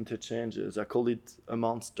massive interchanges, I call it a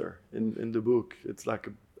monster in the book. It's like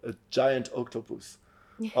a giant octopus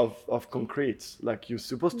of concrete. Like you're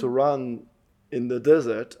supposed to run in the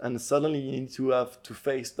desert, and suddenly you need to have to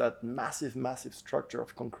face that massive, massive structure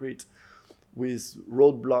of concrete with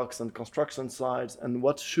roadblocks and construction sites, and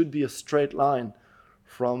what should be a straight line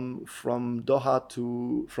from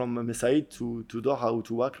Doha from Mesaid to Doha or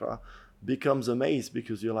to Wakra becomes a maze,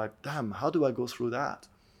 because you're like, damn, how do I go through that?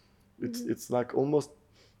 It's like almost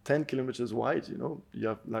 10 kilometers wide. You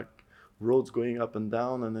have like roads going up and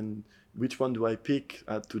down, and then which one do I pick?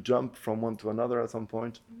 I had to jump from one to another at some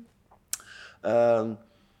point. So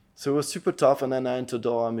it was super tough, and then I entered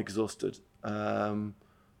Doha. I'm exhausted.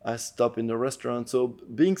 I stop in the restaurant. So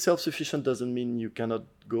being self-sufficient doesn't mean you cannot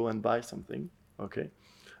go and buy something. Okay.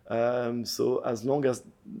 So as long as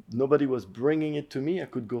nobody was bringing it to me, I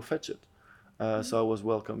could go fetch it. So I was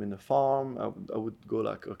welcome in the farm. I would go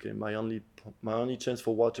like, okay, my only chance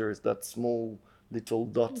for water is that small little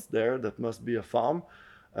dot there. That must be a farm,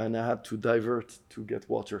 and I had to divert to get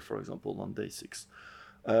water, for example, on day 6.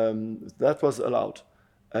 That was allowed.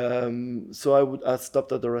 So I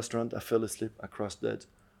stopped at the restaurant. I fell asleep. I crashed dead.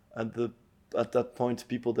 At that point,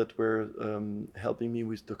 people that were helping me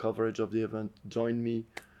with the coverage of the event joined me.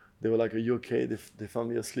 They were like, "Are you okay?" They found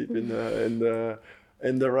me asleep in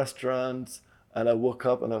the restaurant, and I woke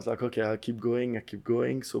up and I was like, "Okay, I'll keep going. I keep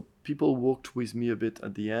going." So people walked with me a bit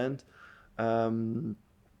at the end, and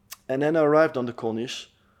then I arrived on the Corniche,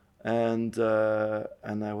 and I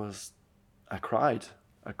cried.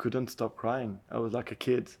 I couldn't stop crying. I was like a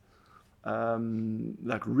kid.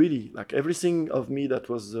 Like really, like everything of me that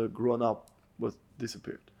was grown up was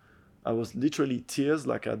disappeared. I was literally tears,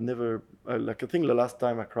 like I'd never, like I think the last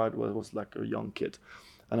time I cried was like a young kid,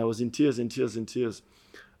 and I was in tears, in tears, in tears.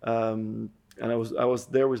 And I was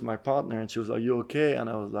there with my partner, and she was like, "You okay?" And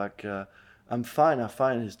I was like, "I'm fine, I'm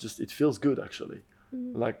fine. It's just it feels good actually.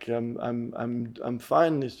 Like I'm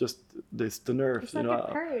fine. It's just the nerves, It's like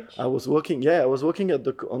a purge. I was walking, yeah, I was walking on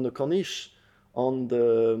the Corniche, on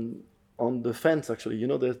the on the fence actually.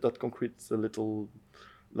 There's that concrete, a little,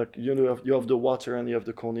 like you have the water, and you have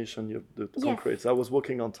the Corniche, and you have the Yes. concrete. So I was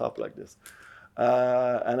walking on top like this,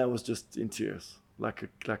 and I was just in tears,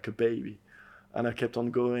 like a baby, and I kept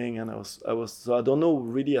on going, and I was so I don't know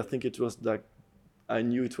really. I think it was like I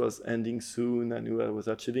knew it was ending soon. I knew I was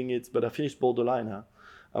achieving it, but I finished borderline. Huh?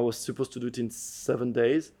 I was supposed to do it in 7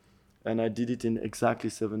 days, and I did it in exactly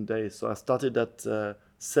 7 days. So I started at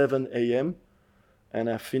 7 a.m. and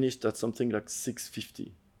I finished at something like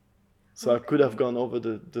 6:50. So I could have gone over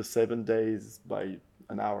the 7 days by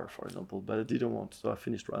an hour, for example, but I didn't want, so I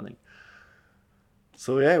finished running.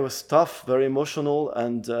 So yeah, it was tough, very emotional,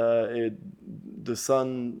 and the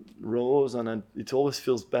sun rose, and it always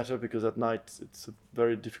feels better because at night it's a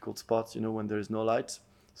very difficult spot, when there is no light.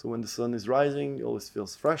 So when the sun is rising, it always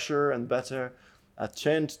feels fresher and better. I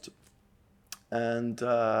changed, and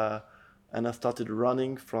I started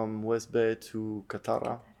running from West Bay to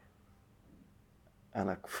Katara, and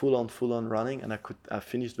I full on running, and I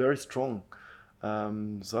finished very strong.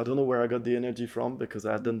 So I don't know where I got the energy from, because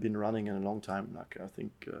I hadn't been running in a long time. Like I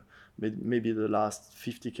think maybe the last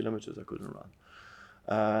 50 kilometers I couldn't run,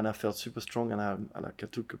 and I felt super strong. And I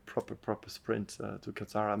took a proper sprint to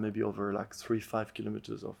Katara, maybe over like 3-5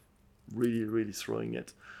 kilometers of really throwing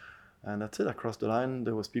it. And that's it. I crossed the line.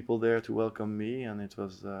 There was people there to welcome me, and it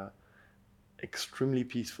was extremely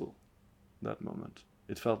peaceful. That moment,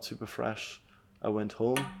 it felt super fresh. I went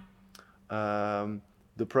home.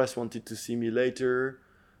 The press wanted to see me later.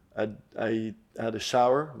 I had a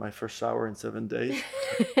shower, my first shower in 7 days.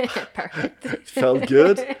 Perfect. It felt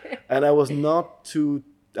good, and I was not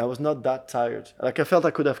that tired. Like I felt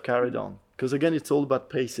I could have carried on, because again, it's all about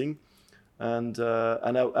pacing, and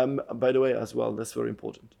I'm, by the way, as well, that's very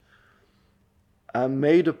important. I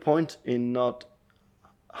made a point in not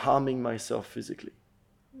harming myself physically.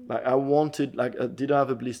 Like I wanted, like I didn't have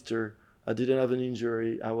a blister, I didn't have an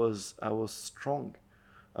injury. I was strong.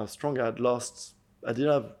 I was strong. I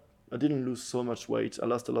didn't lose so much weight. I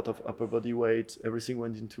lost a lot of upper body weight. Everything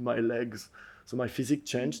went into my legs. So my physique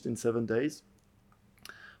changed in 7 days.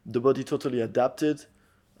 The body totally adapted.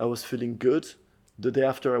 I was feeling good. The day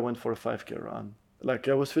after, I went for a 5K run. Like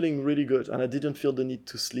I was feeling really good, and I didn't feel the need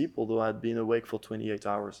to sleep, although I had been awake for 28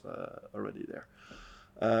 hours already there.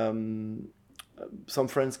 Um, some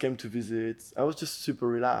friends came to visit. I was just super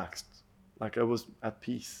relaxed. Like I was at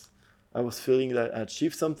peace. I was feeling that I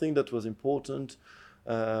achieved something that was important.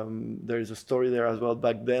 There is a story there as well.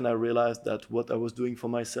 Back then, I realized that what I was doing for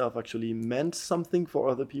myself actually meant something for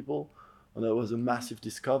other people. And that was a massive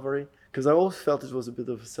discovery because I always felt it was a bit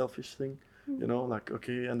of a selfish thing, you know, like,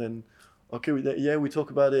 okay, and then, okay, yeah, we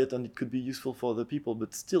talk about it and it could be useful for other people,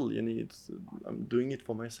 but still, you know, I'm doing it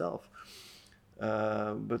for myself.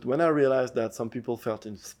 But when I realized that some people felt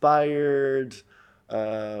inspired,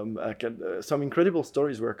 some incredible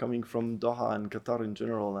stories were coming from Doha and Qatar in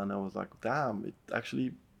general, and I was like, damn, it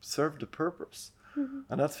actually served a purpose.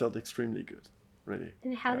 And that felt extremely good, really.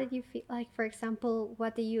 And how Yeah. did you feel? Like, for example,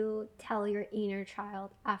 what do you tell your inner child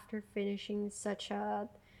after finishing such a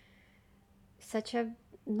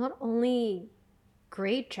not only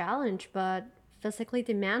great challenge, but physically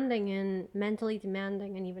demanding and mentally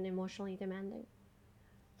demanding and even emotionally demanding?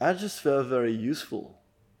 I just felt very useful.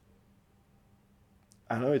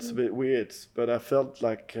 I know it's a bit weird, but I felt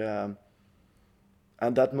like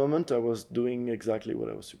at that moment I was doing exactly what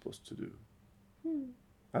I was supposed to do. Hmm.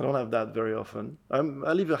 I don't have that very often. I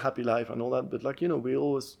live a happy life and all that, but like, you know, we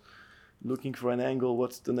always looking for an angle.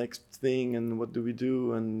 What's the next thing and what do we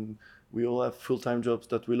do? And we all have full-time jobs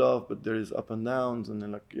that we love, but there is up and downs and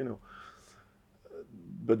then like, you know,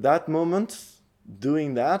 but that moment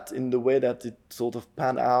doing that in the way that it sort of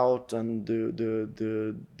panned out and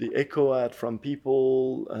the echo I had from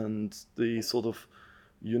people and the sort of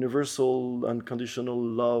universal unconditional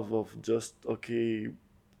love of just okay,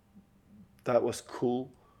 that was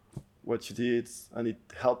cool what you did and it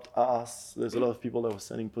helped us. There's a lot of people that were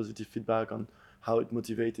sending positive feedback on how it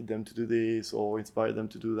motivated them to do this or inspired them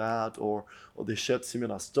to do that, or they shared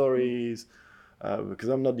similar stories. Because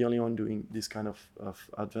I'm not the only one doing this kind of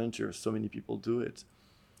adventures. So many people do it.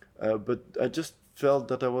 But I just felt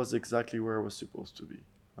that I was exactly where I was supposed to be.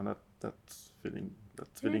 And that Yeah,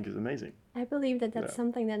 feeling is amazing. I believe that that's Yeah.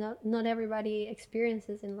 something that not everybody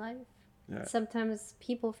experiences in life. Yeah. Sometimes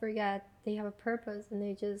people forget they have a purpose and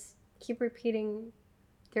they just keep repeating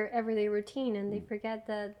their everyday routine and they forget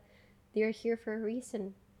that they're here for a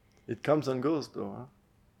reason. It comes and goes though. Huh?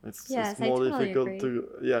 It's Yes, I more totally difficult agree.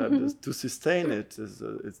 to to sustain it is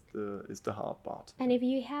the hard part. And if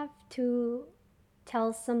you have to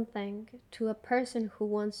tell something to a person who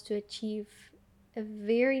wants to achieve a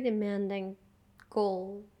very demanding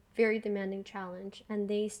goal, very demanding challenge, and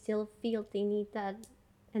they still feel they need that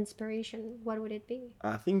inspiration, what would it be?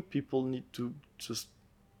 I think people need to just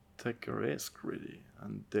take a risk really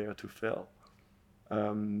and dare to fail.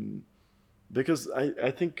 Um, because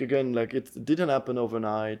I think again like it didn't happen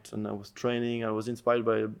overnight and I was training. I was inspired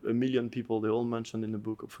by a million people. They all mentioned in the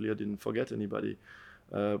book. Hopefully I didn't forget anybody.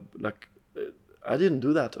 Like I didn't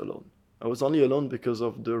do that alone. I was only alone because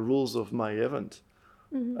of the rules of my event.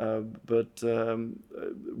 Mm-hmm. But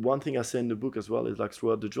one thing I say in the book as well is like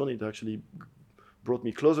throughout the journey it actually brought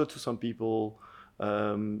me closer to some people.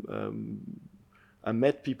 um, um, I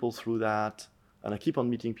met people through that, and I keep on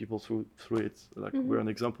meeting people through it. Like Mm-hmm. we're an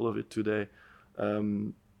example of it today.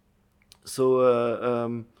 Um, so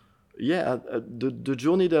yeah, the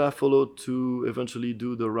journey that I followed to eventually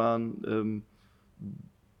do the run,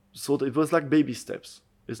 it was like baby steps.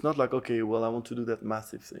 It's not like okay, well I want to do that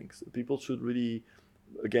massive things. People should really,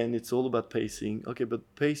 again, it's all about pacing. Okay, but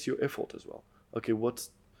pace your effort as well. Okay,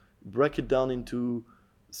 what's break it down into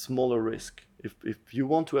smaller risk. If you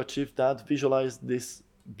want to achieve that, visualize these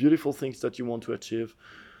beautiful things that you want to achieve,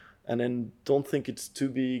 and then don't think it's too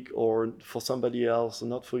big or for somebody else or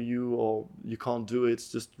not for you or you can't do it.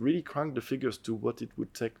 Just really crank the figures to what it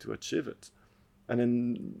would take to achieve it, and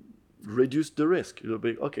then reduce the risk. You'll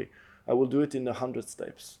be okay. I will do it in 100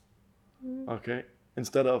 steps. Mm-hmm. Okay,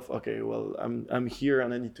 instead of okay, well I'm here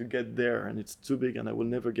and I need to get there and it's too big and I will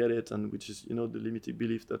never get it, and which is the limiting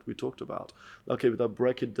belief that we talked about. Okay, but I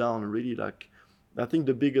break it down really. Like I think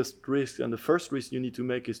the biggest risk and the first risk you need to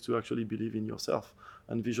make is to actually believe in yourself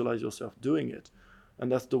and visualize yourself doing it,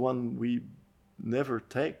 and that's the one we never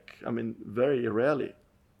take. I mean, very rarely.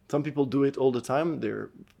 Some people do it all the time, they're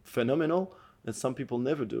phenomenal, and some people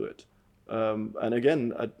never do it. And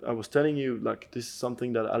again, I was telling you, like, this is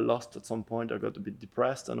something that I lost at some point. I got a bit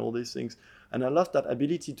depressed and all these things. And I lost that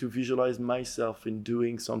ability to visualize myself in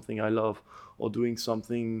doing something I love or doing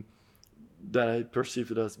something that I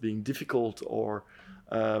perceived as being difficult, or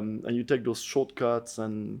and you take those shortcuts,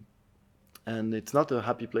 and it's not a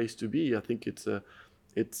happy place to be. I think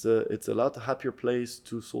it's a lot happier place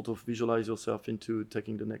to sort of visualize yourself into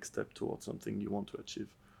taking the next step towards something you want to achieve.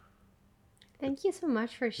 Thank you so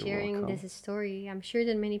much for You're sharing welcome. this story. I'm sure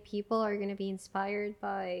that many people are going to be inspired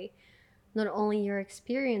by not only your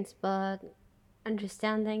experience, but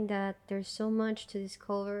understanding that there's so much to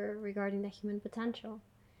discover regarding the human potential.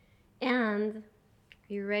 And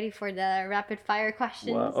are you ready for the rapid fire Wow.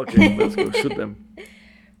 questions? Okay, let's go. Shoot them.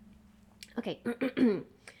 Okay.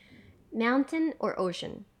 Mountain or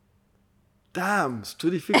ocean? Damn, it's too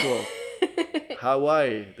difficult.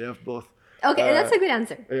 Hawaii, they have both. Okay, that's Uh, a good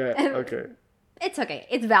answer. yeah. Okay. It's okay.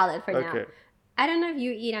 It's valid for now. Okay. I don't know if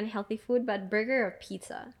you eat unhealthy food, but burger or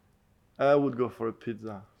pizza? I would go for a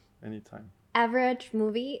pizza anytime. Average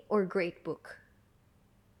movie or great book?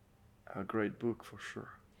 A great book for sure.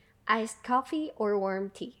 Iced coffee or warm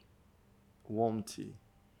tea? Warm tea.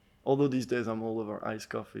 Although these days I'm all over iced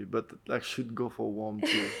coffee, but I should go for warm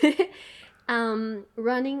tea.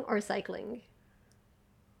 Running or cycling?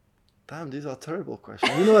 Damn, these are terrible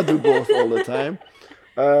questions. You know I do both all the time.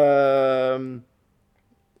 Um,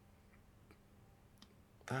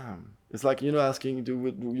 damn. It's like, asking,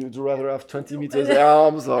 would you rather have 20 meters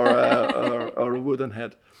arms or a wooden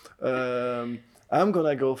head? I'm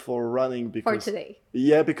gonna go for running For because today.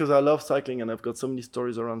 yeah, because I love cycling and I've got so many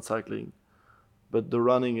stories around cycling. But the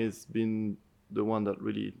running has been the one that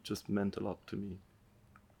really just meant a lot to me.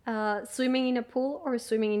 Swimming in a pool or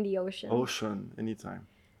swimming in the ocean? Ocean, anytime.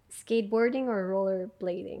 Skateboarding or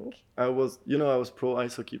rollerblading? I was pro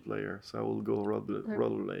ice hockey player, so I will go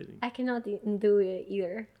rollerblading. I cannot do it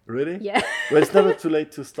either. Really? Yeah. But it's never too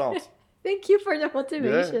late to start. Thank you for the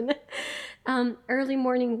motivation. Early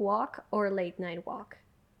morning walk or late night walk?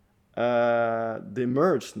 They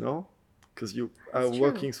merged, no? Because you are That's true.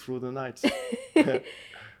 working through the night.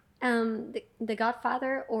 The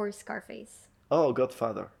Godfather or Scarface? Oh,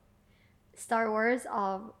 Godfather. Star Wars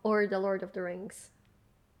or The Lord of the Rings?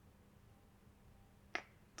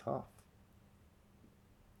 Tough.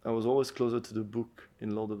 I was always closer to the book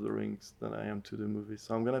in Lord of the Rings than I am to the movie,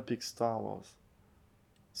 so I'm gonna pick Star Wars.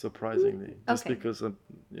 Surprisingly, just Okay. because Star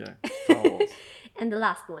Wars. And the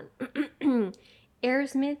last one.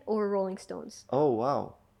 Aerosmith or Rolling Stones? Oh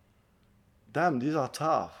wow, damn, these are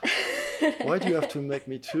tough. Why do you have to make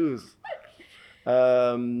me choose?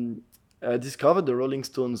 I discovered the Rolling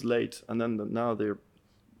Stones late, and then now they're.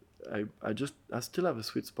 I still have a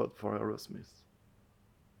sweet spot for Aerosmith.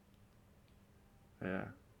 Yeah,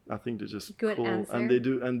 I think they're just Good cool, answer. and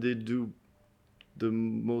they do the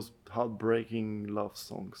most heartbreaking love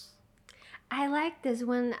songs. I like this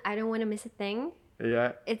one, I Don't Want to Miss a Thing.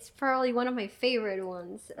 Yeah, It's probably one of my favorite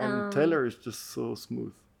ones. and Taylor is just so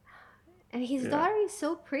smooth. And his Yeah. daughter is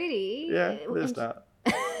so pretty. Yeah, And there's that.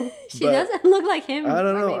 she But doesn't look like him. I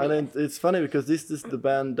don't or know, maybe and it's funny because this is the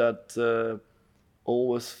band that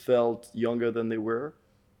always felt younger than they were.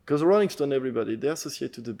 Because Rolling Stone, everybody they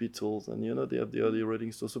associate to the Beatles, and they have the early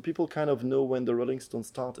Rolling Stones, so people kind of know when the Rolling Stones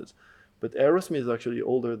started. But Aerosmith is actually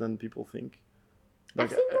older than people think. I've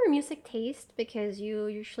seen your music taste because you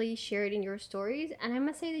usually share it in your stories, and I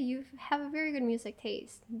must say that you have a very good music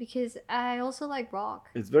taste because I also like rock.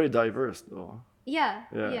 It's very diverse, though. Yeah,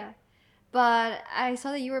 Yeah. yeah. But I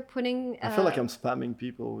saw that you were putting. I feel like I'm spamming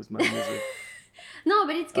people with my music. No,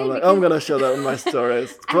 but it's good I'm like, because I'm gonna share that on my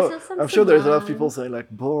stories. I saw some I'm sure there's a lot of Sublime. people saying like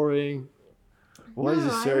boring. Why is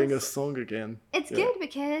No, he I sharing a was- song again? it's Yeah. good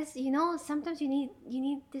because sometimes you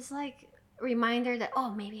need this like reminder that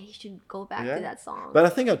maybe I should go back Yeah. to that song. But I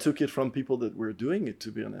think I took it from people that were doing it,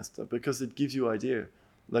 to be honest, because it gives you idea.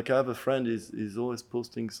 Like I have a friend is always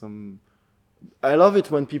posting some. I love it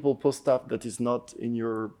when people post stuff that is not in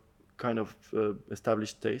your kind of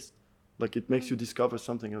established taste. Like it makes you discover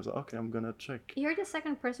something. I was like, okay, I'm gonna check. You're the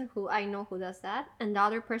second person who I know who does that, and the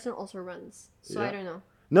other person also runs. So I Yeah. don't know.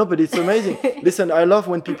 No, but it's amazing. Listen, I love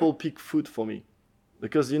when people pick food for me,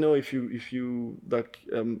 because if you like,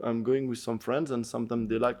 I'm going with some friends and sometimes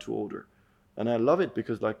they like to order, and I love it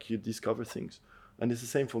because like you discover things, and it's the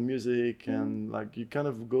same for music and like you kind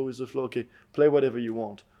of go with the flow. Okay, play whatever you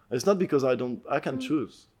want. It's not because I can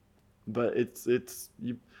choose, but it's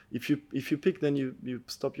you. If you pick, then you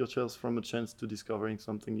stop yourself from a chance to discovering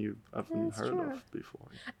something you haven't That's heard true. of before.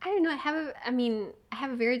 I don't know. I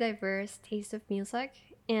have a very diverse taste of music,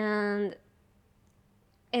 and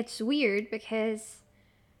it's weird because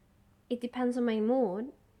it depends on my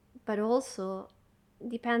mood, but also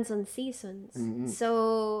depends on seasons. Mhm.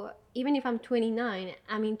 So even if I'm 29,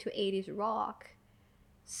 I'm into 80s rock.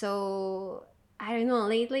 So I don't know.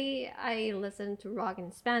 Lately, I listen to rock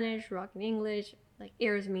in Spanish, rock in English, like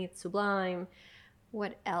Aerosmith, Sublime.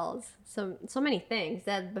 What else? So many things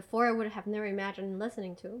that before I would have never imagined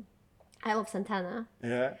listening to. I love Santana.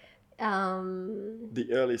 Yeah, the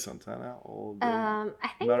early Santana or the I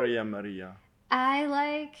think Maria. I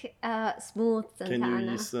like smooth Can you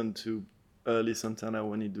Santana. listen to early Santana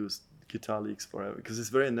when he does guitar licks forever? Because it's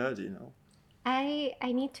very nerdy, you know. I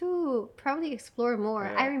need to probably explore more.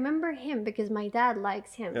 I Yeah. remember him because my dad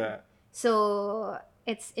likes him. Yeah, So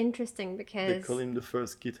it's interesting they because call him the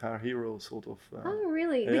first guitar hero, sort of. oh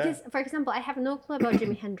really? Yeah. Because for example, I have no clue about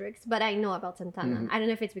Jimi Hendrix, but I know about Santana. I don't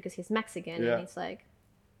know if it's because he's Mexican Yeah. and it's like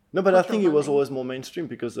No, but I cultural think it was bonding. always more mainstream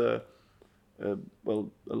because,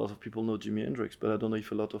 well, a lot of people know Jimi Hendrix, but I don't know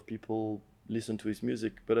if a lot of people listen to his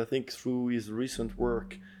music. But I think through his recent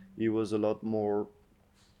work, he was a lot more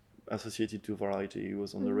associated to variety. He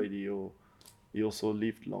was on the radio. He also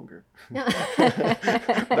lived longer.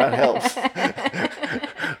 That helps.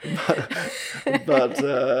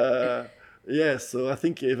 but yeah, so I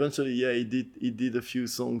think eventually, yeah, he did a few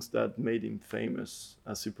songs that made him famous,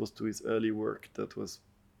 as opposed to his early work that was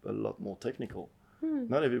a lot more technical.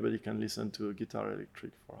 Not everybody can listen to a guitar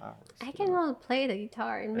electric for hours. I you know. cannot play the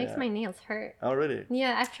guitar. It makes Yeah. my nails hurt. Oh, really?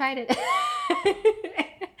 Yeah, I've tried it.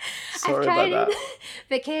 Sorry about that.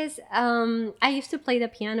 Because I used to play the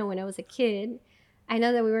piano when I was a kid. I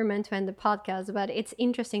know that we were meant to end the podcast, but it's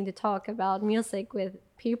interesting to talk about music with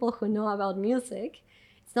people who know about music.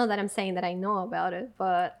 It's not that I'm saying that I know about it,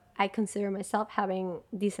 but I consider myself having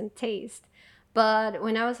decent taste. But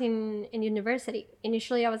when I was in university,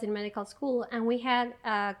 initially I was in medical school, and we had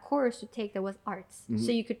a course to take that was arts.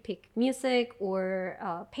 So you could pick music or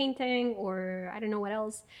painting or I don't know what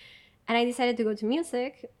else. And I decided to go to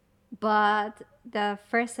music, but the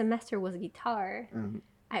first semester was guitar.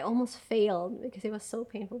 I almost failed because it was so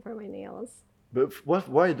painful for my nails. But what?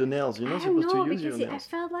 Why the nails? You're I not don't supposed know to use your because I nails.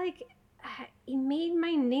 felt like it made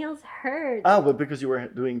my nails hurt. Ah, but because you were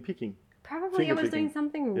doing picking. Probably I Finger was doing picking.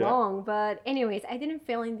 something Yeah. wrong, but anyways, I didn't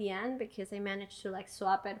fail in the end because I managed to like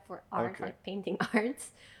swap it for art, Okay. like painting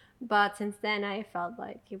arts. But since then, I felt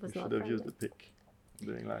like it was You not should have friendly. used the pick.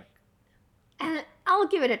 Doing like. And I'll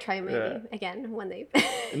give it a try maybe Yeah. again one day.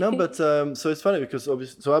 No, but so it's funny because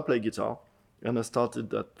obviously, so I play guitar, and I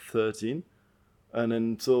started at 13, and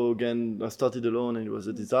then so again I started alone, and it was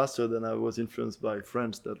a disaster. Then I was influenced by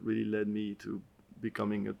friends that really led me to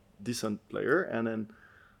becoming a decent player, and then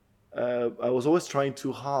I was always trying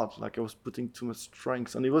too hard, like I was putting too much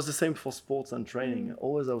strength, and it was the same for sports and training.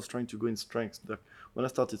 Always I was trying to go in strength. Like, when I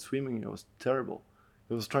started swimming, I was terrible.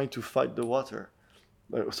 I was trying to fight the water.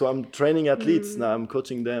 So I'm training athletes now. I'm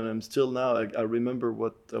coaching them. I'm still now. I remember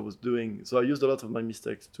what I was doing. So I used a lot of my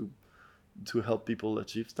mistakes to help people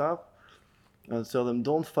achieve stuff. And tell them,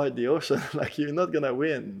 don't fight the ocean. Like, you're not gonna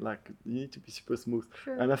win. Like, you need to be super smooth.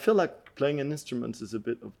 Sure. And I feel like playing an instrument is a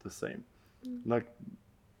bit of the same. Like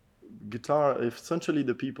guitar, essentially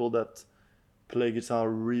the people that play guitar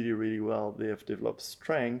really, really well, they have developed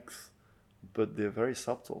strength, but they're very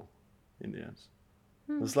subtle in the end.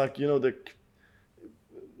 It's like, you know,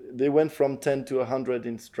 they went from 10 to 100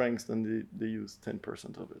 in strength, and they use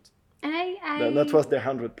 10% of it. And That was their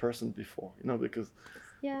 100% before, you know, because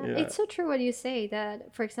yeah, yeah. it's so true what you say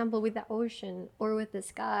that, for example, with the ocean or with the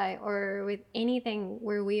sky or with anything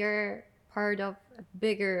where we are part of a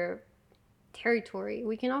bigger territory,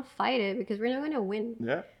 we cannot fight it because we're not going to win.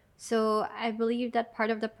 Yeah. So I believe that part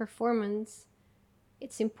of the performance,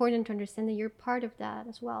 it's important to understand that you're part of that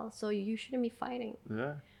as well. So you shouldn't be fighting.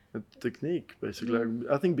 Yeah. A technique, basically.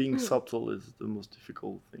 I think being subtle is the most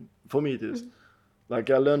difficult thing. For me, it is. Like,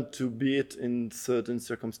 I learned to be it in certain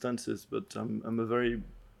circumstances, but I'm a very,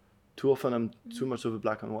 too often I'm too much of a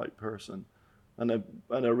black and white person. And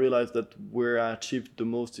I realized that where I achieved the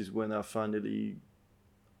most is when I finally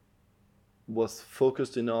was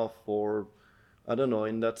focused enough, or I don't know,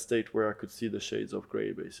 in that state where I could see the shades of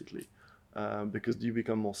gray, basically. Because you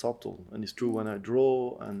become more subtle. And it's true when I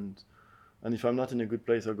draw, and if I'm not in a good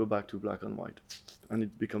place, I go back to black and white. And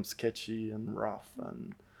it becomes sketchy and rough,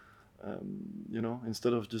 and you know,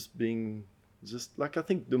 instead of just being just like, I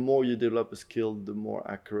think the more you develop a skill, the more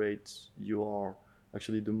accurate you are.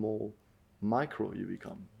 Actually, the more micro you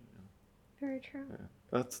become. Very true. Yeah.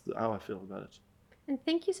 That's how I feel about it. And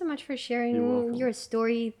thank you so much for You're sharing welcome. your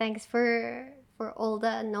story. Thanks for all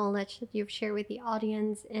the knowledge that you've shared with the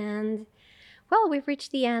audience. And well, we've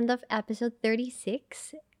reached the end of episode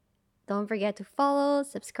 36. Don't forget to follow,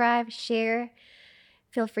 subscribe, share.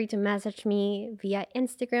 Feel free to message me via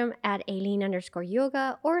Instagram at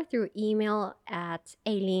Aileen_yoga or through email at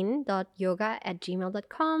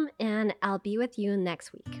aileen.yoga@gmail.com, and I'll be with you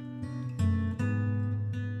next week.